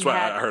up. That's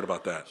right, I heard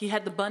about that. He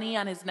had the bunny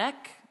on his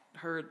neck,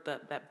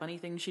 that bunny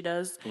thing she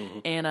does,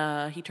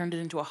 and he turned it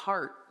into a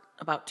heart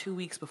about 2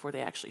 weeks before they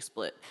actually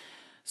split.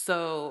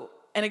 So,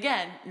 and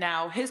again,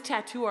 now his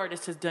tattoo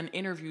artist has done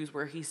interviews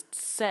where he's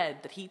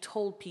said that he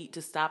told Pete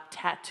to stop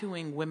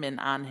tattooing women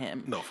on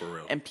him. No, for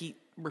real. And Pete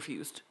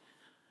refused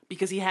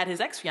because he had his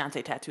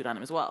ex-fiancée tattooed on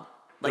him as well.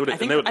 Like,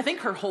 I think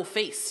her whole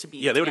face to be.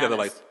 Yeah, they were together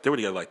honest.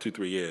 like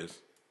 2-3 years.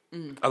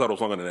 I thought it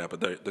was longer than that, but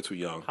they're too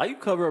young. How you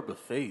cover up the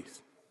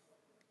face?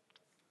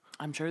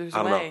 I'm sure there's I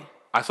a don't way. know.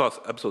 I saw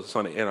episodes of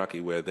Son of Anarchy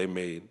where they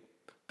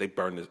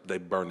burned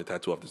the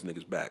tattoo off this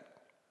nigga's back.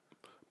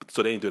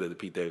 So they didn't do that to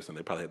Pete Davidson.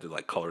 They probably had to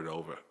like color it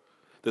over.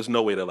 There's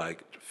no way to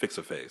like fix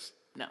a face.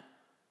 No.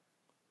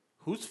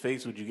 Whose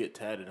face would you get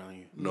tatted on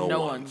you? No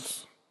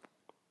one's.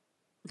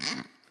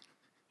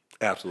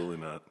 Absolutely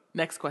not.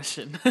 Next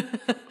question.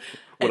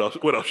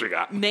 What else you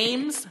got?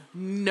 Names?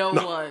 No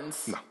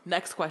one's. No.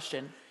 Next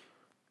question.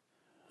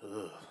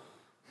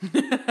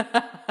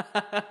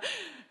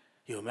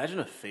 Yo, imagine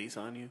a face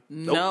on you.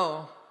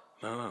 No.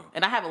 No.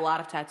 And I have a lot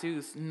of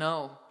tattoos.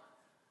 No.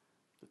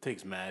 It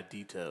takes mad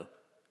detail.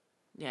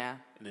 Yeah.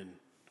 And then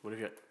what if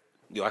you?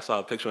 Yo, I saw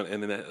a picture on the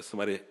internet.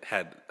 Somebody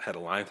had a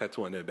lion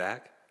tattoo on their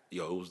back.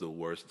 Yo, it was the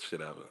worst shit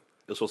ever.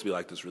 It was supposed to be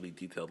like this really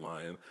detailed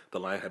lion. The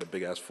lion had a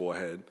big ass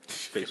forehead.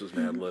 Face was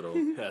mad little.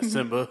 Yeah,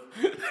 Simba.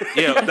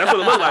 Yeah, that's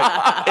what it looked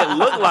like. It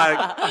looked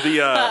like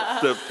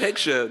the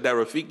picture that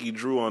Rafiki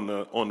drew on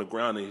the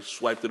ground and he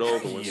swiped it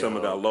over when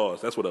Simba got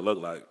lost. That's what it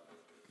looked like.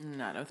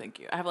 No, thank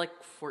you. I have like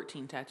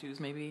 14 tattoos,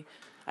 maybe.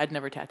 I'd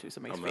never tattoo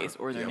somebody's face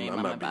or their name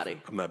on my body.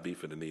 I'm not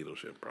beefing the needle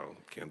shit, bro.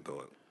 Can't do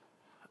it.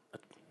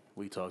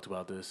 We talked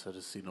about this. I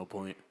just see no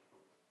point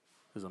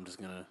because I'm just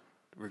gonna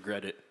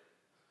regret it.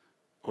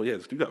 Oh yeah,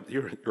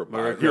 you're a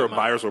buyer. You're a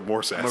buyer's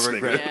remorse ass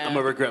nigga. Yeah. I'm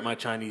gonna regret my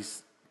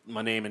Chinese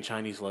my name in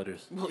Chinese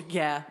letters. Well,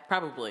 yeah,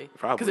 probably.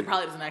 Because it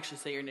probably doesn't actually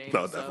say your name.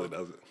 No, it definitely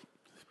doesn't.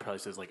 It probably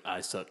says like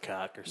 "I suck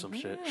cock" or some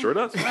shit. Sure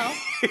does. Well,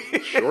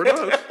 sure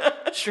does.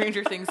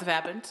 stranger things have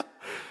happened.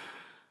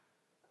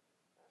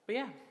 But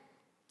yeah.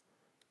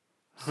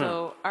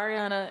 So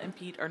Ariana and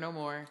Pete are no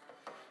more.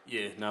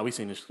 Yeah, no, we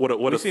seen this.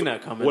 We seen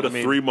that coming. What a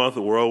 3-month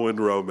whirlwind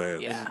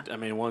romance. Yeah. I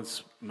mean,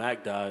 once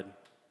Mac died,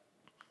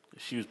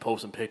 she was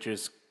posting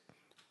pictures,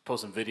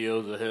 posting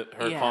videos of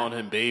her calling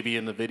him baby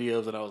in the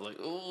videos, and I was like,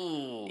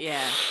 ooh.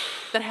 Yeah,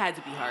 that had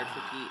to be hard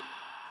for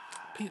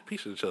Pete. Pete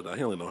should have chilled out.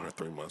 He only known her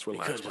 3 months.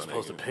 Relax, Could just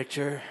post a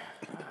picture.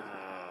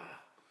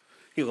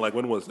 He was like,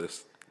 when was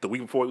this? The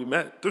week before we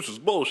met? This was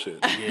bullshit.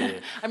 Yeah.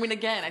 I mean,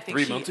 again, I think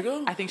 3 months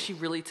ago? I think she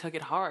really took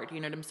it hard. You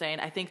know what I'm saying?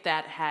 I think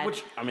that had...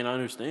 Which, I mean, I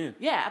understand.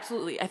 Yeah,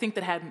 absolutely. I think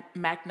that had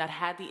Mac not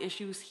had the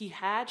issues he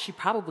had, she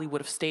probably would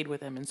have stayed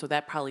with him. And so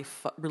that probably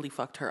really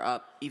fucked her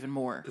up even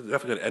more. It's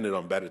definitely going to end it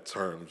on better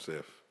terms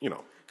if,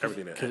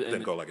 everything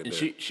didn't go like it did.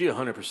 She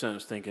 100%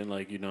 was thinking,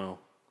 like,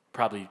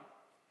 probably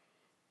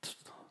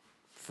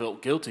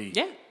felt guilty.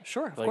 Yeah,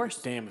 sure, of course.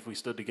 Damn, if we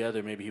stood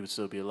together, maybe he would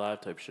still be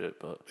alive type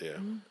shit. But yeah,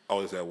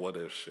 always that what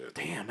if shit.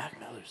 Damn, Mac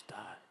Miller's died.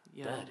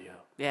 Dead, yo.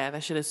 Yeah,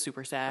 that shit is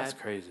super sad. That's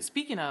crazy.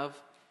 Speaking of,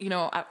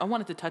 I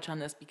wanted to touch on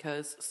this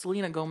because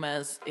Selena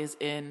Gomez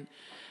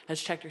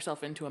has checked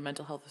herself into a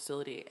mental health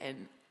facility,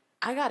 and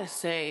I gotta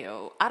say,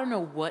 I don't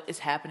know what is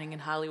happening in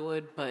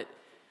Hollywood, but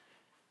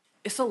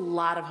it's a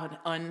lot of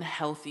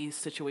unhealthy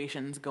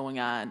situations going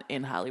on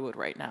in Hollywood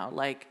right now.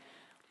 Like,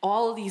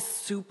 all of these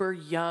super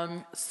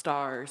young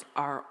stars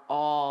are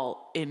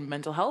all in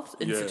mental health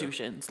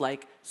institutions. Yeah.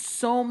 Like,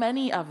 so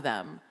many of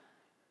them.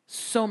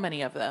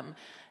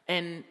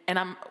 And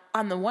I'm,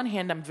 on the one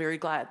hand, I'm very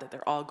glad that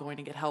they're all going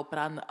to get help. But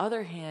on the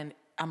other hand,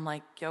 I'm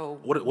like, yo,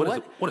 what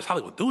is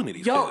Hollywood doing to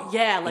these kids?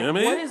 Yeah, like, you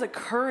know what is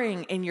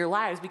occurring in your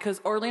lives? Because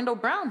Orlando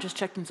Brown just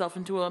checked himself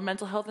into a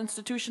mental health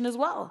institution as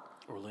well.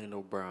 Orlando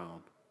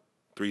Brown.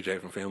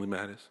 3J from Family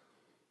Matters.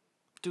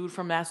 Dude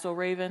from That's So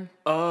Raven.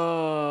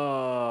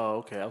 Oh,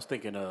 okay. I was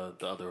thinking of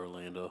the other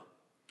Orlando.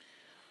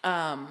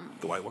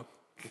 The white one?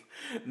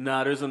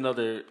 Nah, there's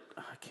another.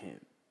 I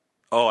can't.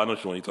 Oh, I know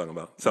which one you're talking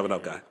about.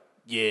 7-Up guy.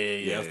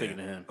 Yeah, I was thinking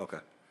of him. Okay.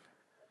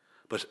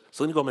 But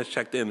Selena Gomez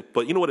checked in.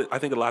 But you know what I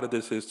think a lot of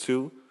this is,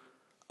 too?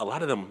 A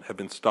lot of them have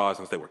been stars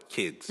since they were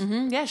kids.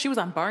 Mm-hmm. Yeah, she was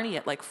on Barney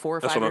at like 4 or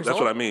 5 years old. That's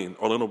what I mean.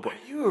 Orlando.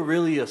 You were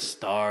really a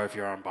star if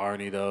you're on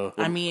Barney, though.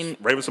 I mean,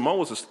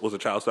 Raven-Symoné was a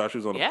child star. She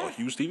was on a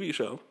huge TV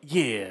show.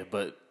 Yeah,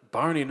 but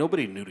Barney,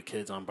 nobody knew the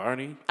kids on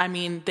Barney. I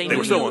mean, they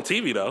were still on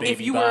TV, though.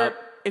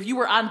 If you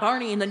were on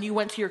Barney and then you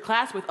went to your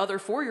class with other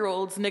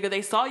 4-year-olds, nigga,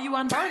 they saw you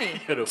on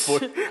Barney. That's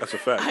a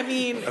fact. I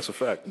mean, that's a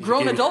fact.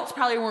 Grown adults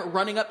probably weren't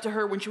running up to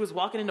her when she was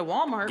walking into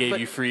Walmart. Gave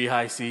you free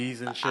high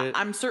C's and shit.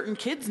 I'm certain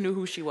kids knew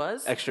who she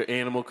was. Extra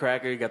animal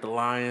cracker. You got the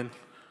lion.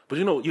 But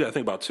you got to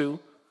think about,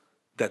 too,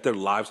 that their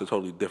lives are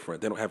totally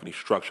different. They don't have any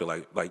structure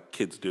like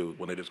kids do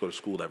when they just go to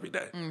school every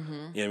day. Mm-hmm. You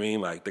know what I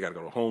mean? Like, they got to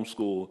go to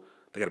homeschool.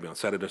 They got to be on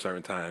set at a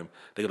certain time.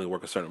 They got to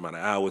work a certain amount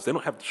of hours. They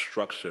don't have the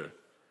structure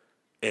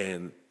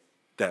and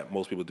that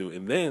most people do.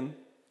 And then,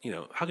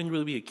 how can you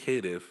really be a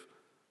kid if,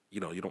 you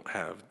don't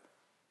have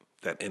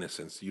that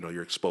innocence?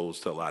 You're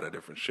exposed to a lot of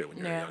different shit when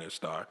you're a younger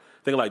star.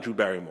 Think like Drew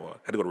Barrymore.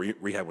 Had to go to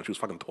rehab when she was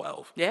fucking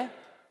 12. Yeah.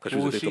 Because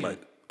she was addicted to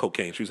like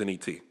cocaine. She was in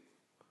E.T.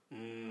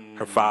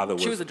 Her father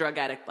was... She was a drug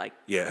addict, like...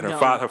 Yeah, and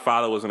her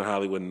father was in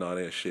Hollywood and all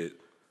that shit.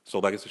 So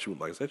like I said, she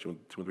went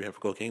to rehab for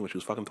cocaine when she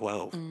was fucking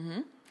 12.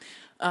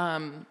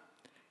 Mm-hmm.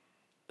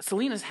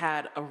 Selena's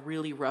had a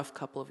really rough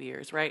couple of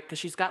years, right? Because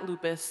she's got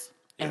lupus,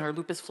 and her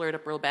lupus flared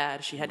up real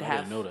bad. She had to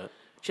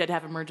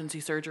have emergency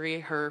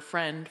surgery. Her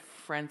friend,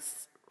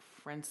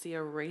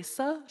 Francia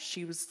Reza,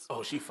 she was...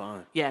 Oh, she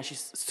fine. Yeah,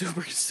 she's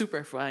super,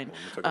 super fine.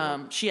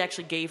 She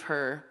actually gave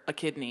her a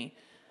kidney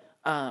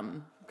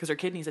because her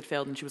kidneys had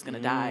failed and she was going to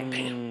die.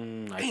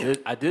 Damn.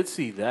 I did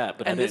see that,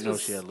 but I didn't know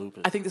she had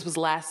lupus. I think this was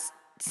last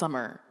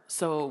summer.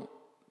 So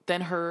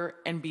then her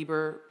and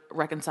Bieber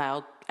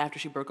reconciled after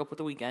she broke up with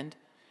The Weeknd.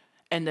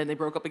 And then they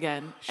broke up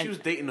again. She was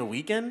dating The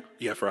Weeknd?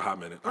 Yeah, for a hot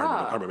minute.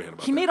 I remember hearing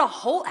about He made a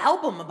whole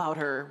album about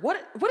her. What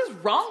is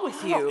wrong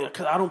with you?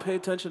 Because I don't pay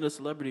attention to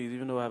celebrities,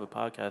 even though I have a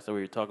podcast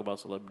where you talk about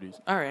celebrities.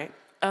 All right.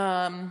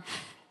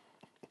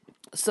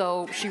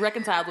 So she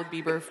reconciled with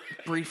Bieber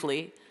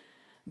briefly.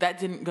 That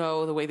didn't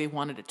go the way they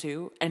wanted it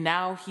to. And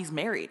now he's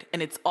married.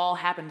 And it's all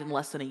happened in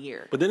less than a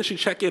year. But didn't she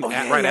check in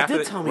right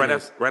after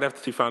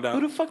she found out?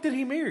 Who the fuck did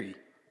he marry?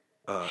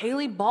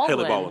 Haley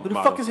Baldwin. Who the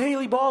fuck is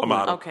Haley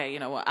Baldwin? Okay, you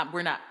know what?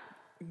 We're not...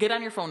 Get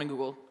on your phone and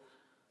Google.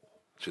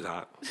 She's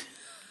hot.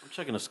 I'm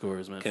checking the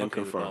scores, man. Can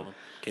confirm.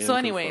 So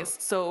anyways,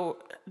 so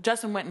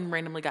Justin went and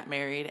randomly got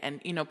married,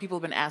 and people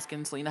have been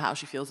asking Selena how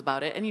she feels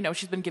about it, and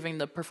she's been giving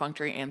the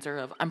perfunctory answer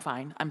of I'm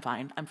fine.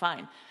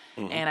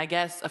 Mm-hmm. And I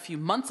guess a few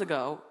months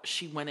ago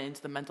she went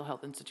into the mental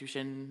health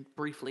institution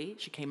briefly.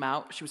 She came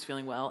out, she was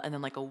feeling well, and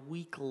then like a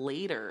week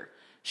later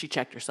she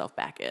checked herself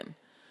back in.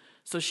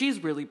 So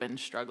she's really been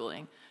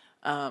struggling.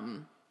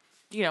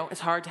 It's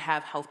hard to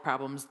have health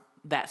problems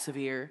that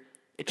severe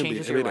It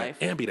changes your life.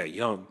 And be that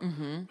young.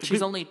 Mm-hmm.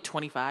 She's only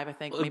 25, I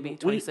think, maybe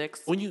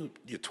 26. When your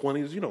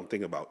 20s, you don't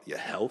think about your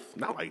health.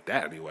 Not like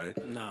that, anyway.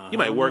 No, you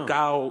might work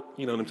out.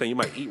 You know what I'm saying? You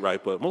might eat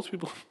right, but most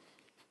people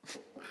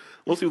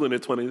in their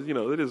 20s, you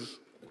know, they're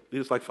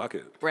just like, fuck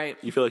it. Right.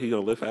 You feel like you're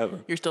gonna live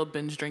forever. You're still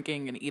binge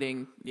drinking and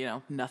eating, you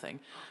know, nothing.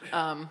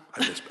 I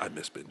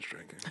miss binge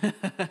drinking.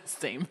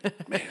 Same.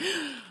 Man,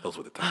 those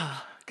were the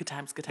times. Good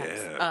times.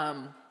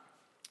 Yeah.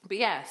 But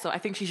yeah, so I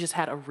think she's just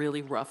had a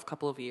really rough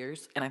couple of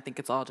years, and I think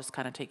it's all just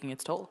kind of taking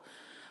its toll.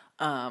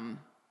 Then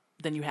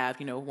you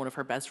have, you know, one of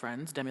her best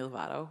friends, Demi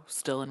Lovato,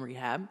 still in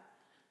rehab.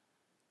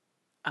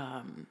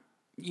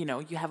 You know,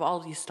 you have all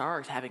of these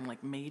stars having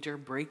like major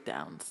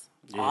breakdowns.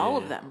 Yeah. All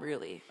of them,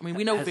 really. I mean,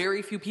 we know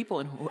very few people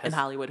in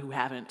Hollywood who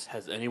haven't.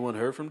 Has anyone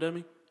heard from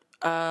Demi?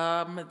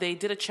 They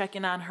did a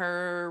check-in on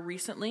her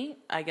recently.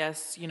 I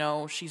guess, you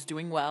know, she's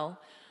doing well.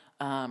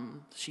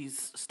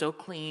 She's still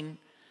clean.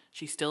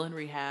 She's still in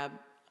rehab.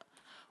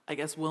 I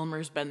guess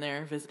Wilmer's been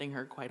there visiting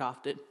her quite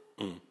often.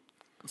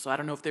 So I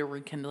don't know if they're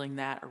rekindling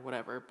that or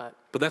whatever, but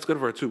that's good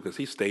for her too because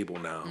he's stable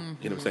now. Mm-hmm.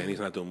 You know what I'm saying? He's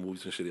not doing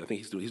movies and shit. I think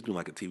he's doing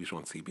like a TV show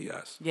on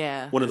CBS.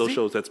 Yeah, one of those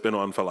shows that's been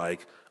on for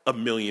like a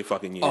million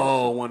fucking years.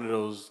 Oh, one of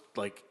those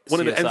like one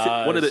of the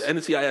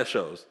NCIS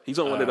shows. He's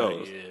on one of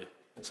those. Yeah.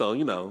 So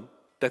you know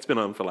that's been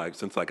on for like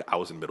since like I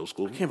was in middle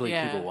school. I can't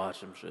believe people watch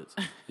them shits.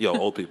 Yo,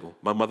 old people.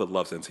 My mother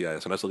loves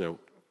NCIS, and I was looking at.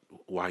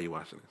 Why are you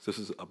watching this? This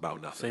is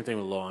about nothing. Same thing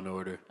with Law and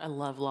Order. I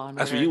love Law and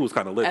Order. SVU was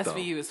kind of lit, though.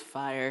 SVU is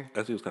fire.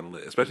 SVU was kind of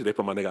lit. Especially they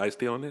put my nigga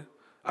Ice-T on there.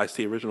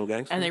 Ice-T Original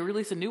Gangster. And they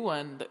released a new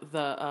one.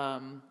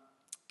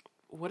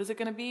 What is it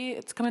going to be?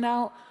 It's coming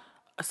out.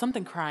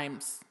 Something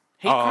Crimes.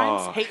 Hate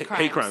Crimes? Hate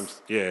Crimes. Hate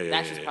Crimes. Yeah.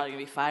 That's just probably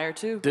going to be fire,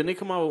 too. Didn't they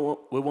come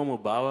out with one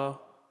with Bow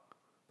Wow?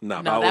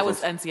 No, that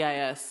was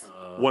NCIS.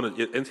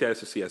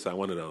 NCIS or CSI,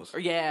 one of those. Or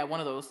yeah, one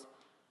of those.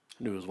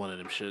 I knew it was one of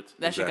them shits.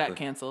 That shit got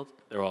canceled.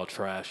 They're all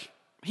trash.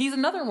 He's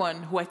another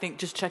one who I think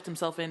just checked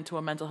himself into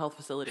a mental health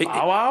facility.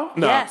 Bow Wow?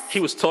 No, yes.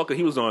 He was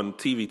on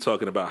TV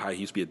talking about how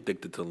he used to be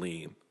addicted to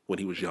lean when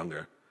he was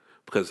younger.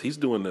 Because he's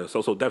doing the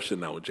So Def shit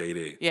now with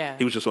JD. Yeah.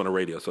 He was just on the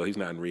radio, so he's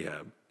not in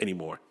rehab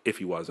anymore, if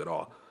he was at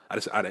all. I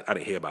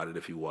didn't hear about it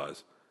if he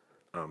was.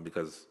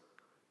 Because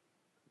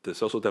the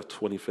So Def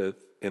 25th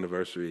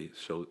anniversary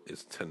show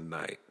is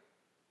tonight.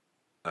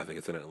 I think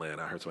it's in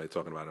Atlanta. I heard somebody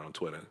talking about it on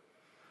Twitter.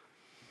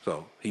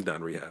 So he's not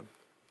in rehab.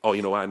 Oh,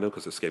 you know why I know?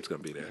 Because Escape's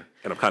going to be there.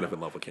 And I'm kind of in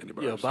love with Candy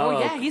Bars.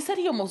 He said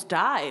he almost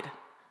died.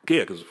 Yeah,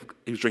 because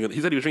he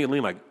said he was drinking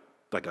lean like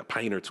a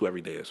pint or two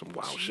every day or some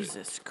wild shit.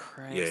 Jesus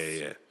Christ.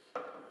 Yeah.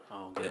 I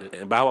don't get it.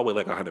 And Bow Wow weighed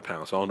like 100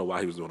 pounds, so I don't know why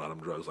he was doing all them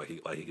drugs like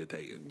he could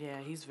take it. Yeah,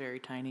 he's very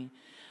tiny.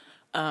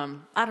 I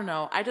don't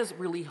know. I just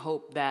really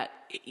hope that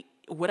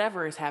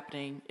whatever is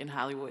happening in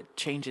Hollywood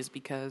changes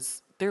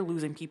because they're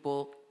losing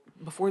people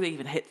before they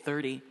even hit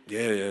 30.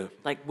 Yeah.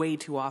 Like way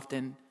too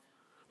often.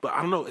 But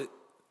I don't know.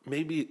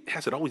 Maybe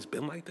has it always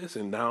been like this?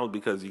 And now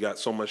because you got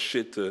so much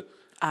shit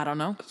I don't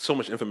know. So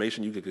much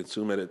information you can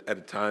consume at a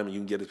time, and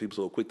you can get to people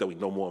so quick that we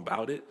know more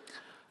about it.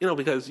 You know,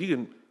 because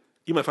you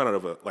might find out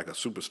of a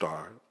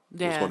superstar who's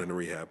going into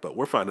rehab, but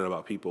we're finding out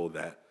about people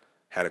that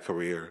had a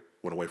career,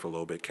 went away for a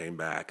little bit, came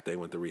back, they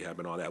went to rehab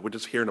and all that. We're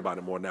just hearing about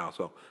it more now.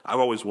 So I've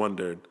always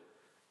wondered.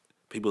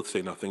 People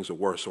say now things are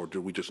worse, or do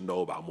we just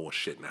know about more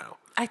shit now?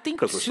 I think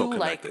too, so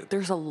like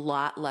there's a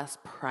lot less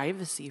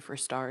privacy for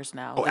stars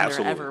now than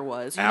there ever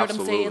was. You know what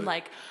I'm saying?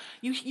 Like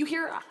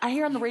I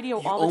hear on the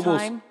radio all the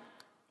time.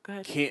 Go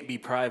ahead. Can't be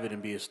private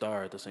and be a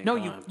star at the same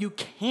time. No, you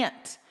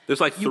can't.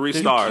 There's like three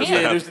stars.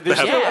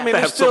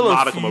 There's still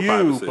a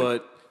few,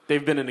 but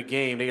they've been in the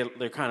game.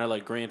 They're kind of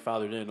like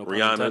grandfathered in. No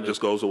Rihanna just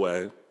goes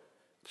away.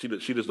 She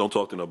just don't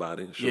talk to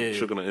nobody.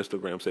 She'll go on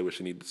Instagram, say what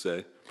she need to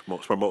say,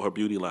 promote her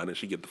beauty line, and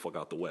she get the fuck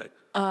out the way.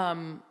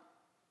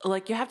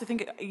 Like you have to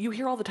think. You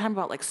hear all the time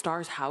about like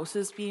stars'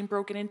 houses being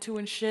broken into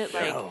and shit.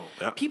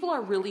 Like people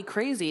are really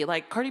crazy.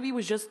 Like Cardi B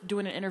was just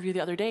doing an interview the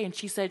other day, and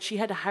she said she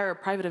had to hire a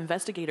private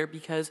investigator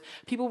because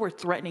people were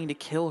threatening to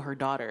kill her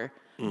daughter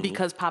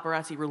because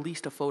paparazzi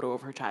released a photo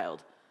of her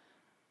child.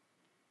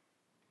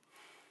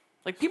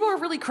 Like people are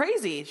really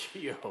crazy.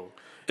 Yo.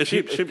 And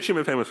she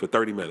been famous for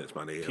 30 minutes,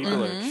 my nigga.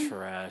 People are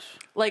trash.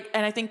 Like,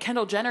 and I think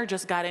Kendall Jenner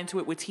just got into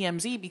it with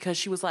TMZ because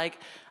she was like,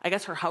 I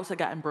guess her house had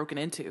gotten broken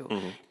into,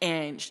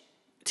 and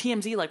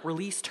TMZ like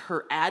released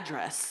her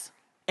address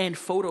and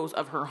photos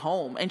of her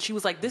home, and she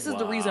was like, "This is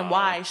the reason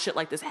why shit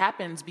like this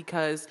happens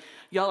because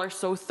y'all are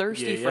so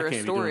thirsty for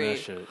a story."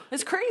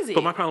 It's crazy.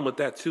 But my problem with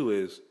that too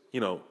is,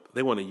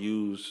 they want to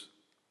use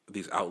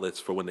these outlets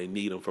for when they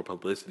need them for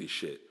publicity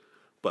shit.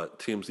 But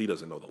TMZ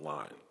doesn't know the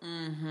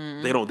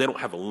line. They don't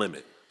have a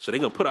limit. So they're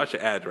going to put out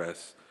your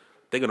address.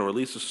 They're going to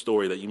release a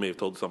story that you may have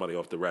told somebody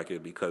off the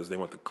record because they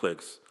want the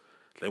clicks.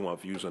 They want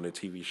views on their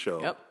TV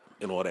show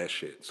and all that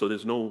shit. So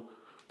there's no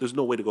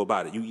way to go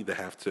about it. You either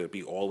have to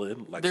be all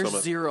in. Like there's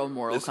zero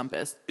moral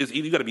compass. It's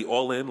either you got to be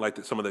all in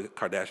like some of the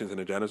Kardashians and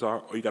the Jenners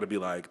are, or you got to be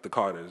like the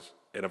Carters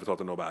and never talk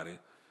to nobody.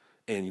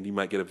 And you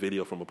might get a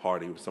video from a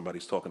party where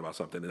somebody's talking about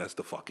something, and that's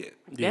the fuck it.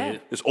 Yeah.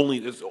 There's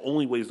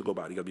only ways to go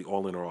about it. You got to be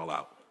all in or all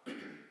out.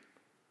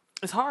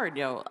 It's hard,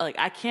 yo. Like,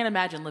 I can't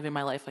imagine living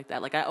my life like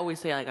that. Like, I always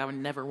say, like, I would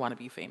never want to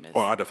be famous. Oh,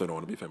 I definitely don't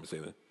want to be famous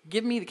either.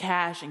 Give me the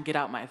cash and get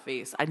out my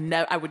face.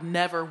 I would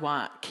never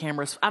want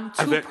cameras. I'm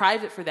too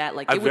private for that.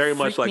 Like, it would freak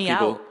much like me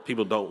out.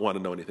 People don't want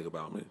to know anything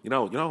about me. You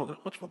know how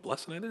much of a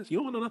blessing that is? You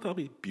don't want to know nothing about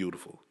me?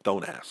 Beautiful.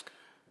 Don't ask.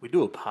 We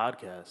do a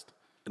podcast.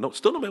 And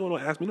still nobody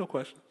want to ask me no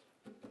questions.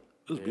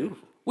 It was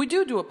beautiful. We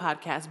do a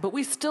podcast, but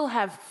we still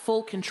have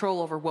full control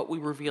over what we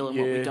reveal and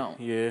what we don't.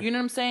 Yeah. You know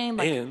what I'm saying?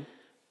 Like,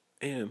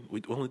 and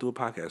we only do a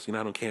podcast. You're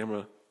not on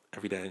camera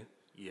every day.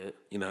 Yeah.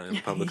 You're not in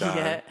the public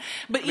eye.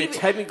 But I mean,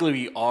 technically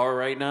we are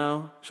right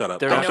now. Shut up.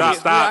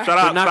 Stop.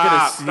 They're not going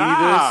to see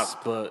this,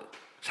 but...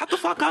 Shut the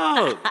fuck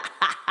up.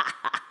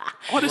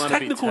 All this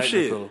technical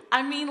shit.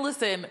 I mean,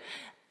 listen,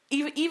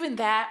 even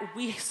that,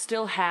 we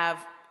still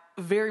have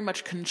very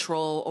much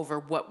control over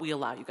what we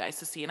allow you guys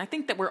to see. And I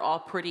think that we're all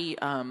pretty...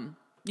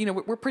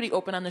 we're pretty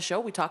open on the show.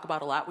 We talk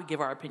about a lot. We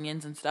give our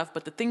opinions and stuff.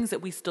 But the things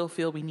that we still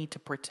feel we need to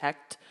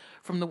protect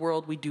from the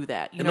world, we do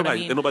that. You know what I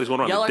mean? And nobody's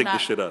going around to dig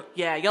this shit up.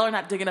 Yeah, y'all are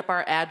not digging up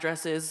our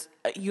addresses.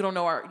 You don't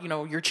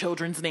know your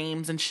children's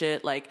names and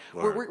shit. Like,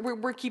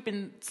 we're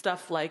keeping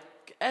stuff like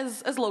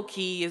as low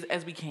key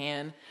as we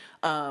can.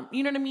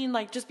 You know what I mean?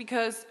 Like, just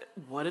because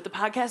what if the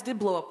podcast did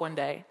blow up one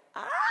day? I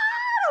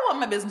don't want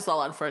my business all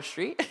on Front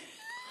Street.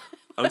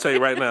 I'm gonna tell you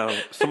right now,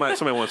 somebody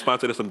want to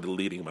sponsor this. I'm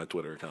deleting my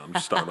Twitter account. I'm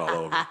just starting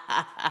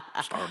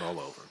all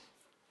over.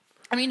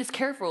 I mean, it's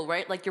careful,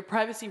 right? Like, your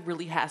privacy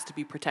really has to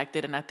be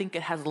protected, and I think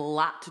it has a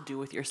lot to do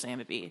with your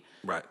sanity.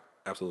 Right,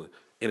 absolutely.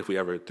 And if we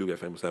ever do get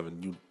Famous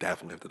 7, you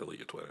definitely have to delete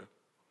your Twitter.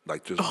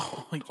 Like, just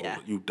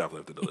you definitely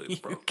have to delete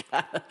it, bro.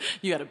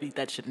 You gotta beat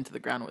that shit into the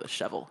ground with a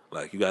shovel.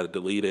 Like, you gotta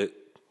delete it.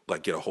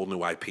 Like, get a whole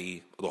new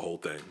IP, the whole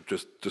thing.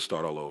 Just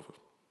start all over.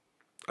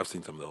 I've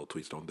seen some of the old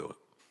tweets. Don't do it.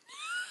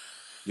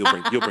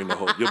 You'll bring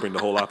the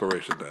whole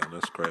operation down.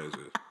 That's crazy.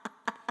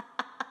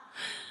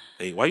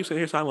 Hey, why you sitting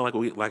here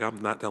silent like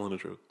I'm not telling the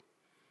truth?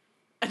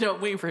 I know,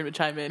 I'm waiting for him to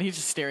chime in. He's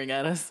just staring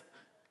at us.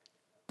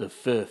 The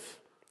 5th.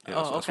 Yeah,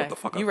 that's what the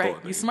fuck You're I right.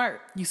 thought. You smart.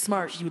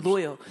 You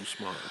loyal. You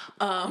smart.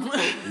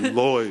 You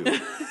loyal.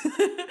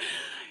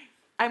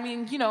 I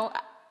mean,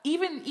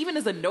 even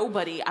as a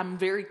nobody, I'm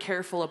very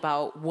careful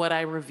about what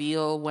I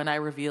reveal, when I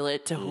reveal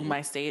it, to whom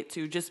I say it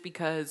to, just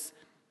because,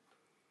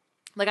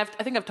 like, I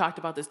think I've talked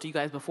about this to you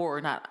guys before,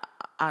 or not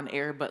on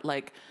air, but,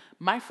 like,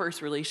 my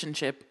first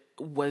relationship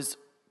was,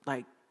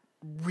 like,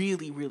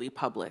 really, really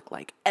public.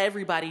 Like,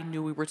 everybody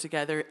knew we were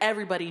together.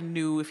 Everybody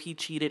knew if he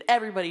cheated.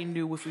 Everybody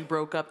knew if we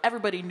broke up.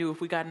 Everybody knew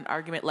if we got in an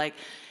argument. Like,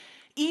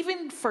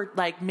 even for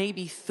like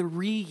maybe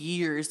 3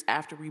 years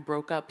after we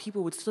broke up,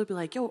 people would still be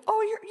like, yo,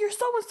 you're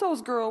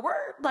so-and-so's girl. We're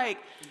like...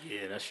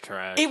 Yeah, that's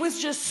trash. It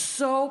was just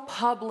so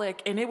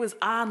public, and it was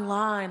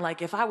online.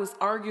 Like, if I was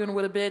arguing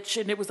with a bitch,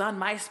 and it was on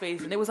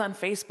MySpace, and it was on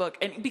Facebook,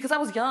 and because I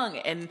was young,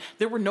 and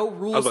there were no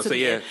rules. I was about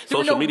to say,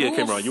 social media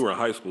came around. You were in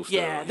high school still.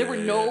 Yeah, there were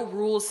no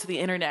rules to the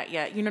internet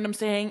yet. You know what I'm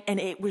saying? And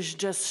it was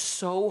just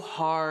so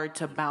hard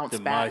to bounce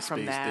back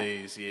from that.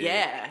 Days,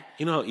 yeah.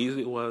 You know how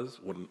easy it was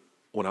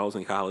when I was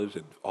in college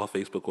and all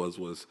Facebook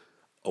was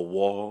a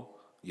wall,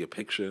 your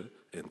picture,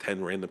 and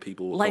 10 random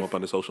people would come up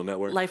on the social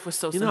network. Life was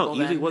so simple. You know how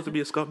easy then. it was to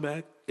be a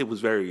scumbag? It was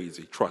very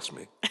easy. Trust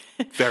me.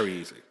 Very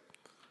easy.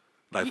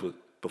 Life was,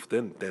 but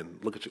then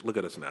look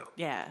at us now.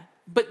 Yeah.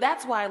 But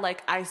that's why,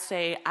 like, I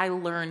say I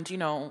learned,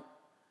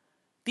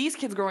 these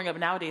kids growing up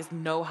nowadays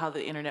know how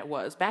the internet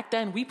was. Back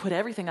then, we put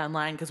everything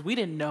online because we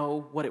didn't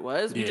know what it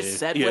was. We just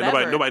said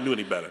whatever. Nobody knew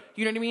any better.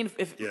 You know what I mean?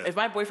 If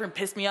my boyfriend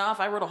pissed me off,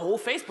 I wrote a whole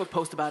Facebook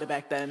post about it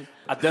back then.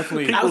 I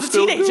was a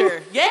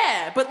teenager.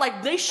 Yeah, but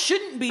like they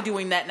shouldn't be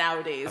doing that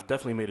nowadays. I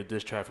definitely made a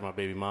diss track for my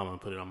baby mama and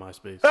put it on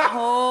MySpace.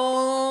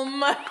 Oh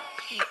my!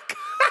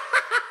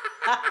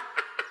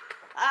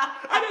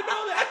 I didn't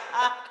know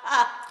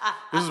that.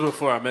 This is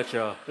before I met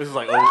y'all. This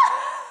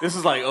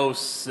is like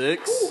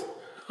 06.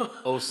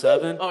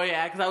 07? Oh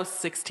yeah, because I was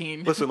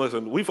 16.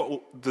 Listen. We've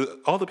all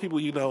the people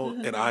you know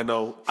and I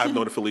know. I've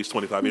known it for at least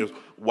 25 years.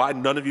 Why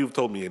none of you have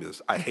told me this?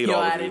 I hate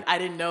all of you. I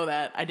didn't know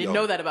that. I didn't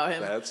know that about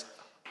him. That's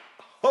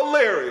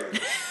hilarious.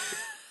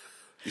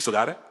 You still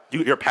got it?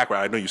 You're a pack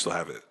rat. I know you still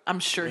have it. I'm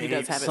sure he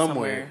does have it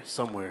somewhere.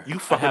 Somewhere. You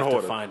fucking hoarder. I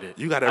have to find it.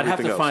 You got everything else.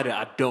 I have to find it.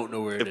 I don't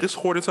know where it is. If this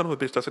hoarding son of a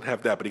bitch doesn't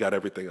have that, but he got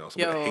everything else,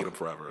 I'm gonna hate him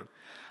forever.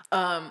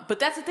 But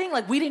that's the thing,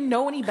 like we didn't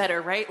know any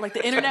better, right? Like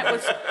the internet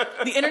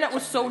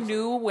was so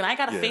new. When I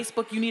got a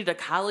Facebook, you needed a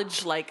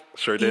college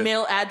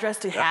email address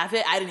to have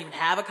it. I didn't even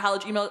have a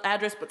college email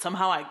address, but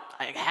somehow I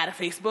had a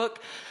Facebook.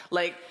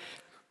 Like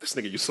this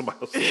nigga used somebody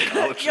else's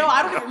college. Yo,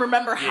 I don't even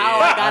remember how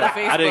I got a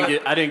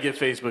Facebook. I didn't get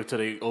Facebook till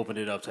they opened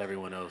it up to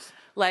everyone else.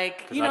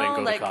 Like, I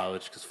didn't go to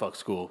college because fuck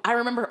school. I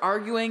remember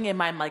arguing in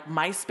my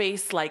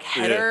MySpace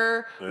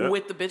header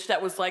with the bitch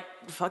that was like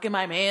fucking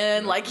my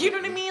man. Like, you know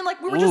what I mean?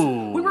 Like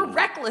we were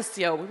reckless,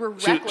 yo. We were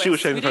reckless. She was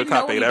changing her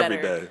top 8 every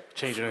day.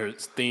 Changing her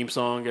theme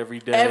song every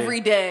day. Every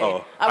day.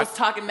 Oh, I was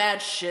talking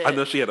mad shit. I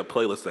know she had a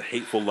playlist of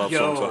hateful love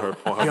songs on her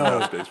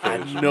MySpace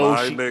page. I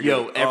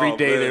know every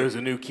day there was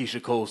a new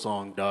Keisha Cole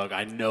song, dog.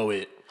 I know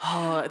it.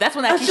 That's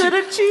when that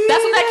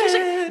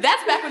Keisha.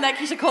 That's back when that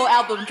Keisha Cole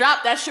album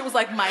dropped. That shit was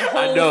like my whole.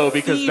 I know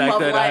because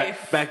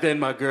back then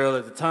my girl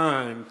at the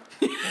time.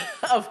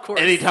 Of course.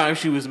 Anytime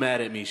she was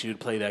mad at me, she would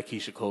play that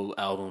Keisha Cole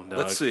album. Dog.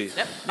 Let's see.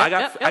 I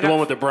got the one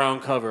with the brown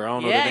cover. I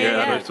don't know the name. Yeah, I know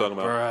what you're talking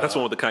about. That's the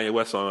one with the Kanye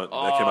West song that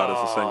came out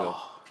as a single.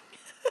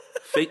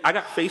 I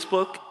got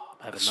Facebook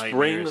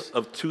spring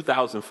of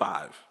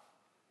 2005.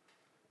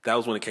 That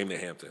was when it came to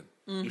Hampton.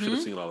 You should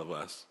have seen all of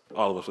us.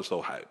 All of us were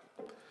so hyped.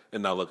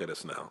 And now look at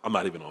us now. I'm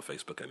not even on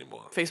Facebook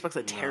anymore. Facebook's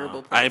a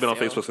terrible place. I ain't been on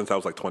Facebook since I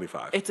was like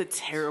 25. It's a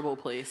terrible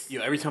place.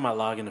 Every time I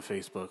log into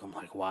Facebook, I'm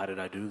like, why did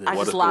I do this? I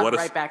just log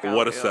right back out.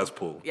 What a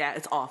cesspool. Yeah,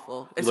 it's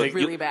awful. It's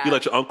really bad. You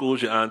let your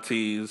uncles, your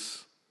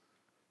aunties,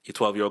 your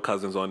 12-year-old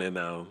cousins on there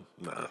now.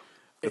 Nah,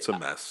 it's a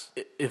mess.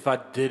 If I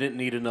didn't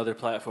need another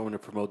platform to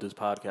promote this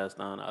podcast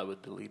on, I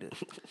would delete it.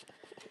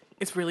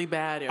 It's really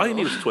bad. All you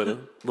need is Twitter,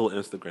 little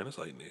Instagram. That's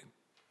all you need.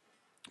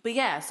 But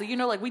yeah, so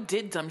we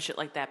did dumb shit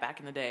like that back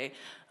in the day.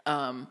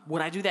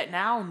 Would I do that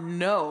now?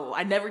 No,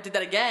 I never did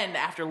that again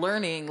after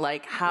learning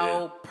like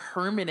how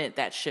permanent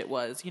that shit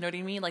was. You know what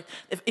I mean? Like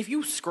if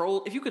you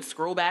could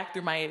scroll back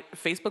through my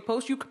Facebook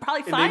post, you could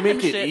probably find them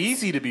shits. They make it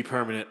easy to be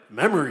permanent.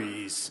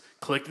 Memories.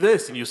 Click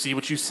this and you'll see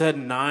what you said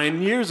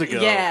 9 years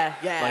ago. Yeah.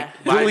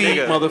 Like delete,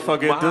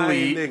 motherfucker,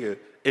 delete. Nigga.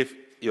 If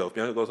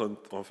Bianca goes on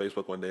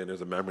Facebook one day and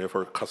there's a memory of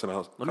her cussing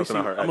out her exes,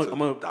 I'm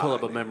gonna pull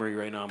up a memory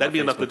right now. That'd be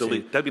enough to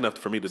delete. That'd be enough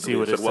for me to delete.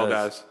 What it says. Well,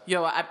 guys.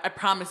 I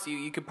promise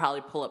you could probably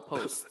pull up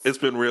posts. It's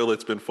been real.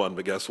 It's been fun.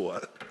 But guess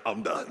what?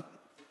 I'm done.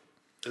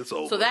 It's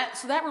over. So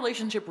that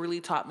relationship really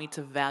taught me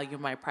to value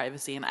my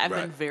privacy, and I've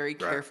been very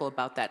careful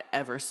about that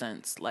ever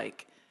since.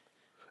 Like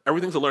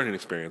everything's a learning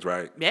experience,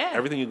 right? Yeah.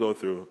 Everything you go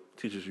through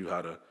teaches you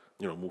how to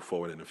move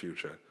forward in the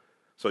future.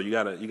 So you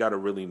gotta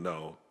really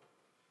know.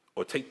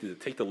 Or take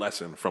the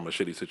lesson from a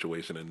shitty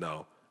situation and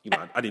know,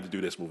 I need to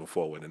do this moving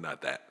forward and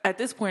not that. At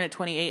this point at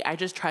 28, I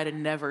just try to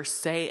never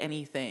say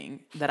anything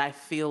that I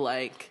feel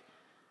like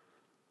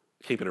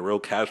keeping it real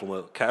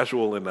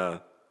casual and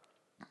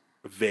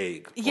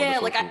vague. Yeah,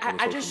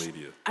 on social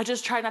media. I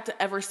just try not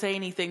to ever say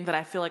anything that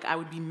I feel like I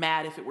would be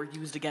mad if it were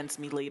used against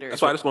me later.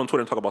 That's why I just go on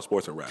Twitter and talk about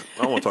sports and rap.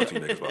 I don't want to talk to you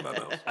niggas about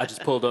nothing else. I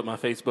just pulled up my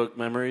Facebook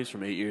memories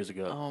from 8 years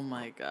ago. Oh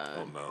my god.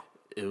 Oh no.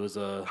 It was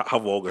how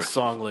vulgar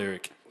song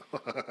lyric.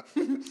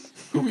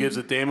 Who gives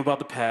a damn about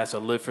the past? I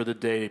live for the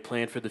day,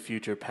 plan for the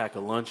future, pack a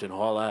lunch and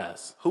haul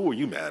ass. Who were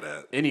you mad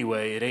at?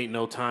 Anyway, it ain't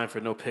no time for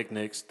no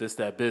picnics. This,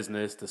 that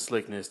business, the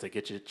slickness that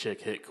get your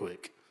chick hit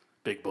quick.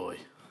 Big boy.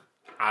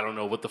 I don't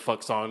know what the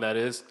fuck song that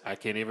is. I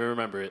can't even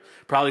remember it.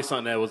 Probably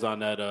something that was on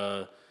that,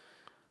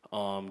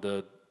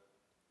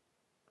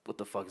 what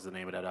the fuck is the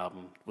name of that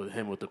album? With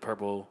him with the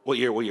purple. What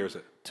year is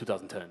it?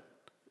 2010.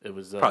 It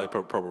was probably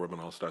Purple Ribbon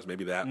All Stars.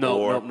 Maybe that.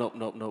 No.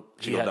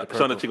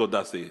 Son of Chico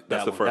Dusty.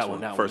 That's the first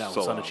one. First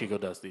solo. Son of Chico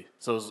Dusty.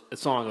 So it's a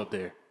song up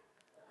there.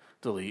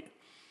 Delete.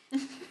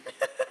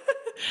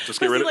 Just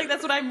get rid of. Like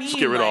that's what I mean. Just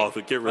get rid of all of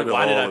it. Get rid of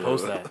all of it. Why did I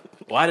post that?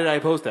 Why did I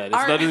post that? It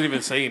doesn't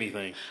even say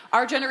anything.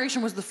 Our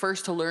generation was the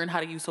first to learn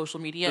how to use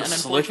social media, and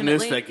unfortunately,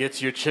 slickness that gets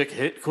your chick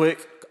hit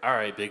quick. All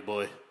right, big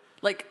boy.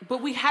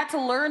 But we had to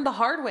learn the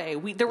hard way.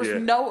 There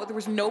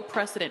was no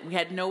precedent. We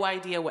had no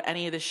idea what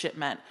any of this shit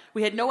meant.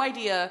 We had no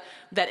idea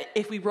that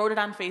if we wrote it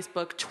on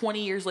Facebook,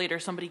 20 years later,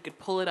 somebody could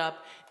pull it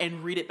up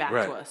and read it back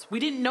to us. We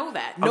didn't know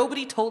that.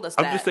 Nobody told us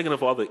that. I'm just thinking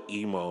of all the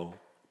emo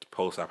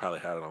posts I probably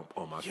had on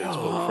my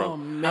Facebook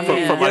from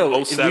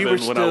like 07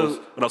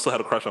 when I still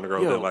had a crush on a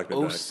girl that liked me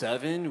back.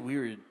 07, we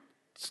were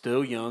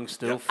still young,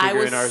 still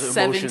figuring our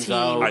emotions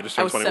out. I was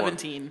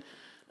 17.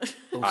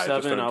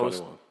 07, I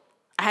was.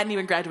 I hadn't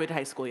even graduated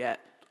high school yet.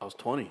 I was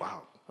 20.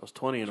 Wow. I was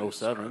 20 in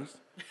 07.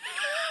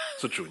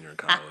 It's a junior in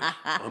college.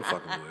 Unfucking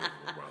believable,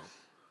 bro.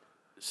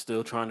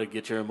 Still trying to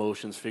get your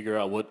emotions, figure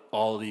out what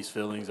all of these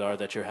feelings are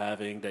that you're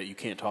having that you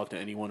can't talk to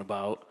anyone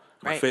about.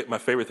 Right. My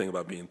favorite thing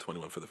about being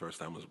 21 for the first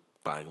time was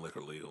buying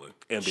liquor legally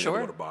and being able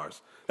to go to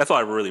bars. That's all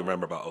I really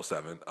remember about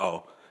 07.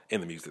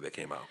 And the music that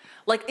came out.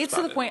 Like, it's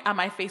to the point on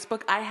my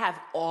Facebook, I have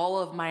all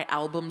of my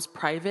albums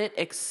private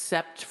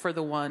except for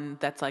the one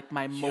that's like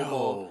my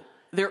mobile.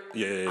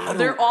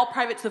 They're all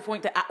private to the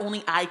point that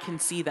only I can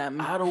see them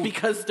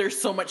because there's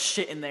so much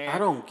shit in there. I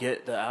don't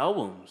get the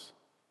albums.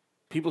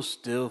 People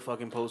still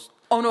fucking post.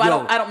 Oh no,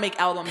 I don't make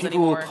albums anymore.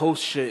 People will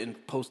post shit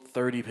and post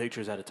 30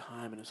 pictures at a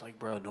time, and it's like,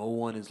 bro, no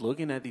one is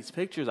looking at these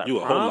pictures. You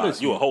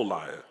a whole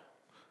liar.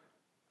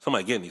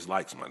 Somebody getting these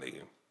likes, my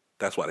nigga.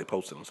 That's why they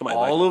posted them. Somebody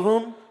all of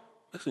them.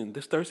 Listen,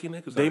 this thirsty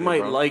niggas. They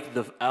might like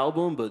the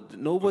album, but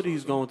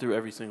nobody's going through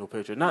every single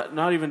picture.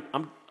 Not even.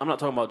 I'm not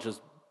talking about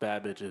just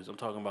bad bitches. I'm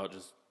talking about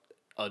just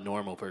a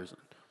normal person.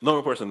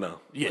 Normal person,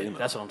 no. Yeah,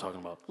 that's what I'm talking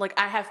about. Like,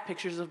 I have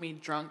pictures of me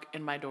drunk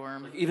in my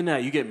dorm. Like, even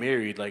that, you get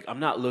married. Like, I'm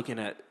not looking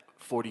at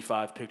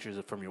 45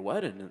 pictures from your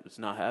wedding. It's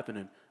not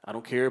happening. I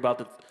don't care about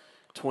the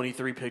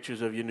 23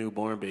 pictures of your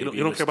newborn baby.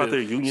 You don't care about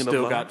their union of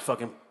love? Still got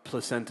fucking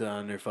placenta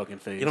on their fucking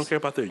face. You don't care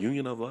about their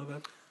union of love,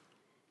 man?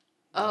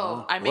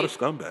 Oh, what a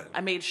scumbag.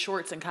 I made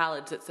shorts in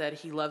college that said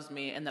he loves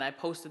me, and then I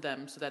posted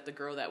them so that the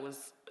girl that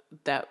was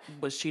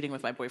cheating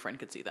with my boyfriend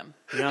could see them.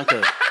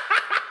 Bianca,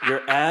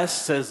 Your ass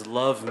says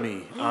 "love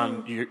me"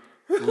 on your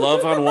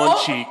love on one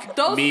cheek,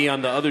 me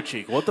on the other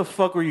cheek. What the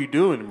fuck were you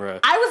doing, bro?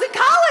 I was in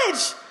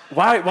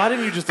college. Why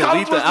didn't you just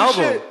delete the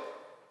album? Shit.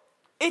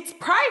 It's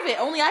private.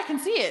 Only I can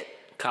see it.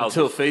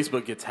 Until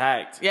Facebook gets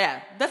hacked.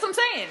 Yeah, that's what I'm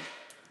saying.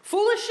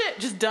 Foolish shit,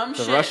 just dumb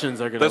shit. The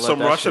Russians are gonna. There's let some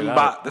that Russian shit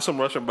bot. out. There's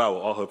some Russian bot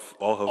with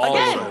all her.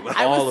 Again,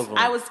 all of them.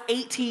 I was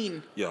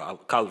 18. Yeah,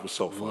 college was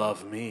so fun.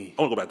 Love me.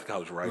 I want to go back to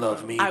college right now.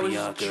 Love me, I was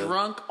Bianca.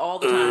 drunk all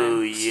the time.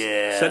 Oh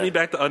yeah. Send me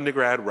back to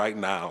undergrad right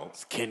now.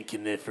 It's Ken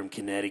Kenneth from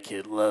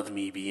Connecticut. Love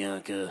me,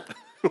 Bianca.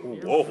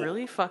 You're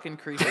really fucking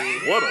creepy.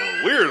 What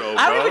a weirdo, bro.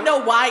 I don't even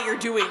know why you're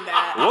doing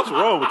that. What's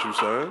wrong with you,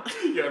 son?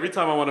 Yeah, every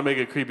time I want to make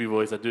a creepy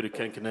voice, I do the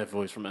Ken Kenneth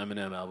voice from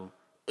Eminem album.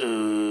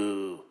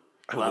 Ooh.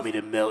 Allow me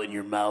to melt in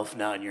your mouth,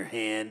 not in your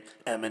hand,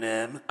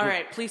 Eminem. All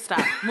right, please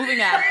stop.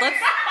 Moving on.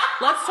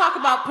 Let's talk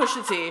about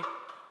Pusha T.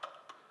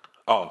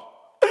 Oh,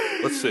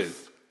 let's see.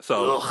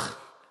 So,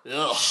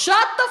 Ugh.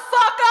 Shut the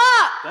fuck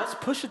up. That's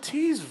Pusha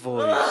T's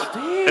voice.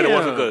 Damn. and it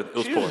wasn't good. It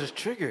was She poor. was just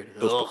triggered.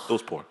 It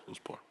was poor.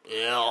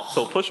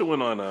 So Pusha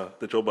went on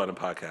the Joe Budden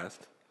podcast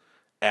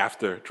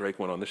after Drake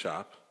went on The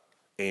Shop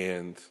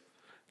and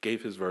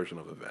gave his version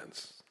of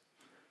events.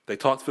 They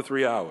talked for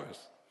 3 hours.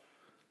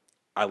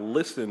 I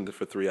listened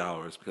for 3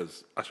 hours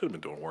because I should have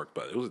been doing work,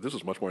 but this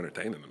was much more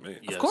entertaining than me.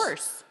 Yes. Of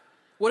course.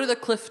 What are the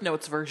Cliff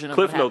Notes version of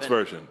Cliff what Notes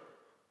happened? version.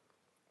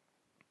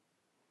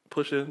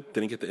 Pusha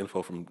didn't get the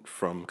info from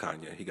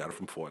Kanye. He got it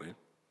from 40,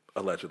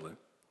 allegedly.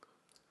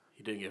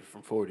 He didn't get it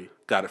from 40.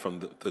 Got it from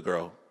the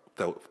girl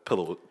that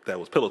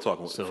was pillow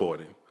talking with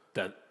 40.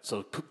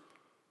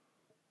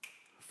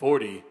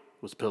 40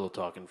 was pillow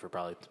talking for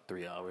probably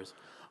 3 hours.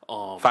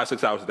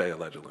 5-6 hours a day,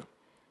 allegedly.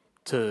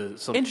 To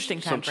some Interesting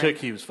time some frame.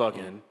 chick he was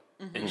fucking,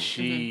 and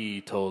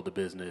she told the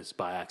business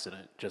by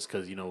accident, just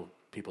because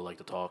people like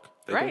to talk.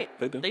 Right.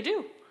 They do. They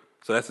do.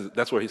 So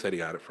that's where he said he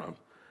got it from.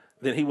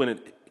 Then he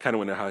went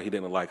into how he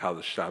didn't like how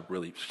the shop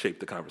really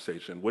shaped the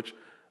conversation, which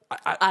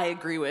I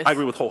agree with. I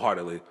agree with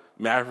wholeheartedly.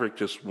 Maverick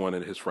just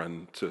wanted his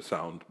friend to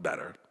sound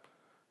better.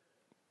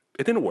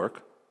 It didn't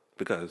work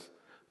because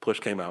Push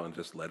came out and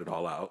just let it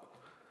all out.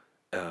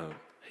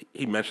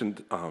 He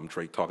mentioned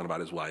Drake talking about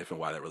his wife and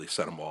why that really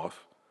set him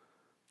off.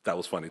 That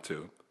was funny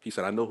too. He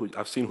said,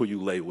 I've seen who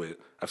you lay with.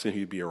 I've seen who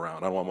you be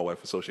around. I don't want my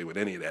wife associated with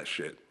any of that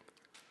shit.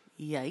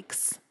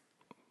 Yikes.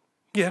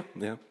 Yeah.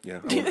 I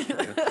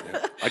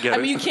get it. I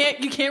mean,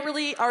 you can't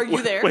really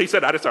argue there. When he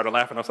said, I just started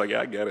laughing. I was like,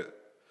 yeah, I get it.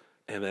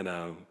 And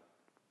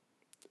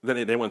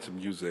then they went to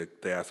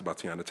music. They asked about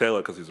Tiana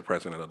Taylor because he's the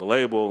president of the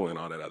label and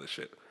all that other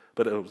shit.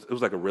 But it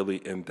was like a really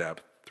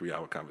in-depth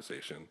 3-hour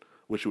conversation,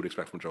 which you would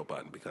expect from Joe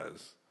Budden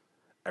because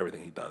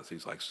everything he does,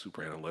 he's like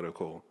super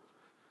analytical.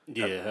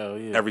 Yeah, hell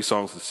yeah. Every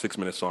song's a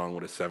 6-minute song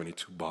with a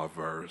 72-bar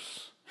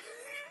verse.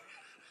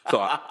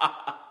 So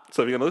if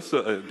you're going to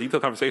listen to a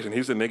detailed conversation,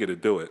 he's the nigga to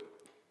do it.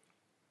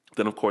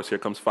 Then, of course, here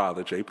comes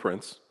Father, Jay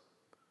Prince.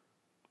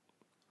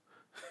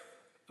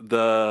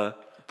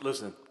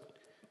 Listen.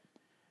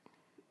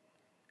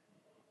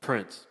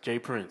 Prince, Jay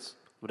Prince,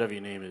 whatever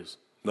your name is.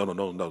 No,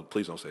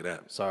 please don't say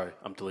that. Sorry,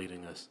 I'm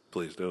deleting this.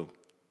 Please do.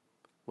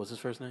 What's his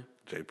first name?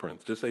 Jay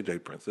Prince. Just say Jay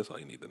Prince. That's all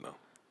you need to know.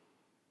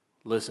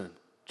 Listen,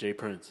 Jay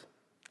Prince.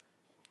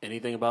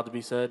 Anything about to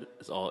be said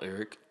is all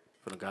Eric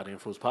from the Goddamn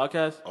Fools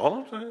podcast. All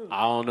I'm saying?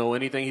 I don't know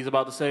anything he's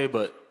about to say,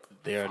 but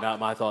they are not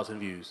my thoughts and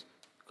views.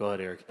 Go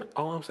ahead, Eric.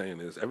 All I'm saying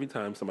is every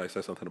time somebody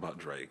says something about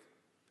Drake,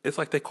 it's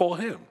like they call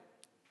him.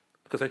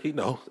 Because he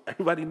knows,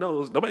 everybody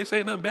knows, nobody's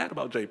saying nothing bad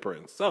about Jay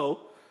Prince.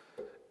 So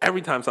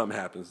every time something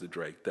happens to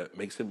Drake that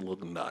makes him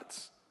look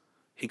nuts,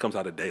 he comes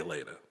out a day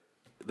later.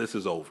 This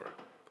is over.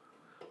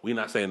 We're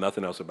not saying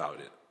nothing else about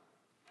it.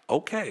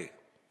 Okay,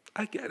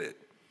 I get it.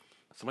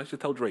 Somebody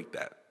should tell Drake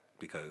that.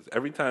 Because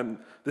every time,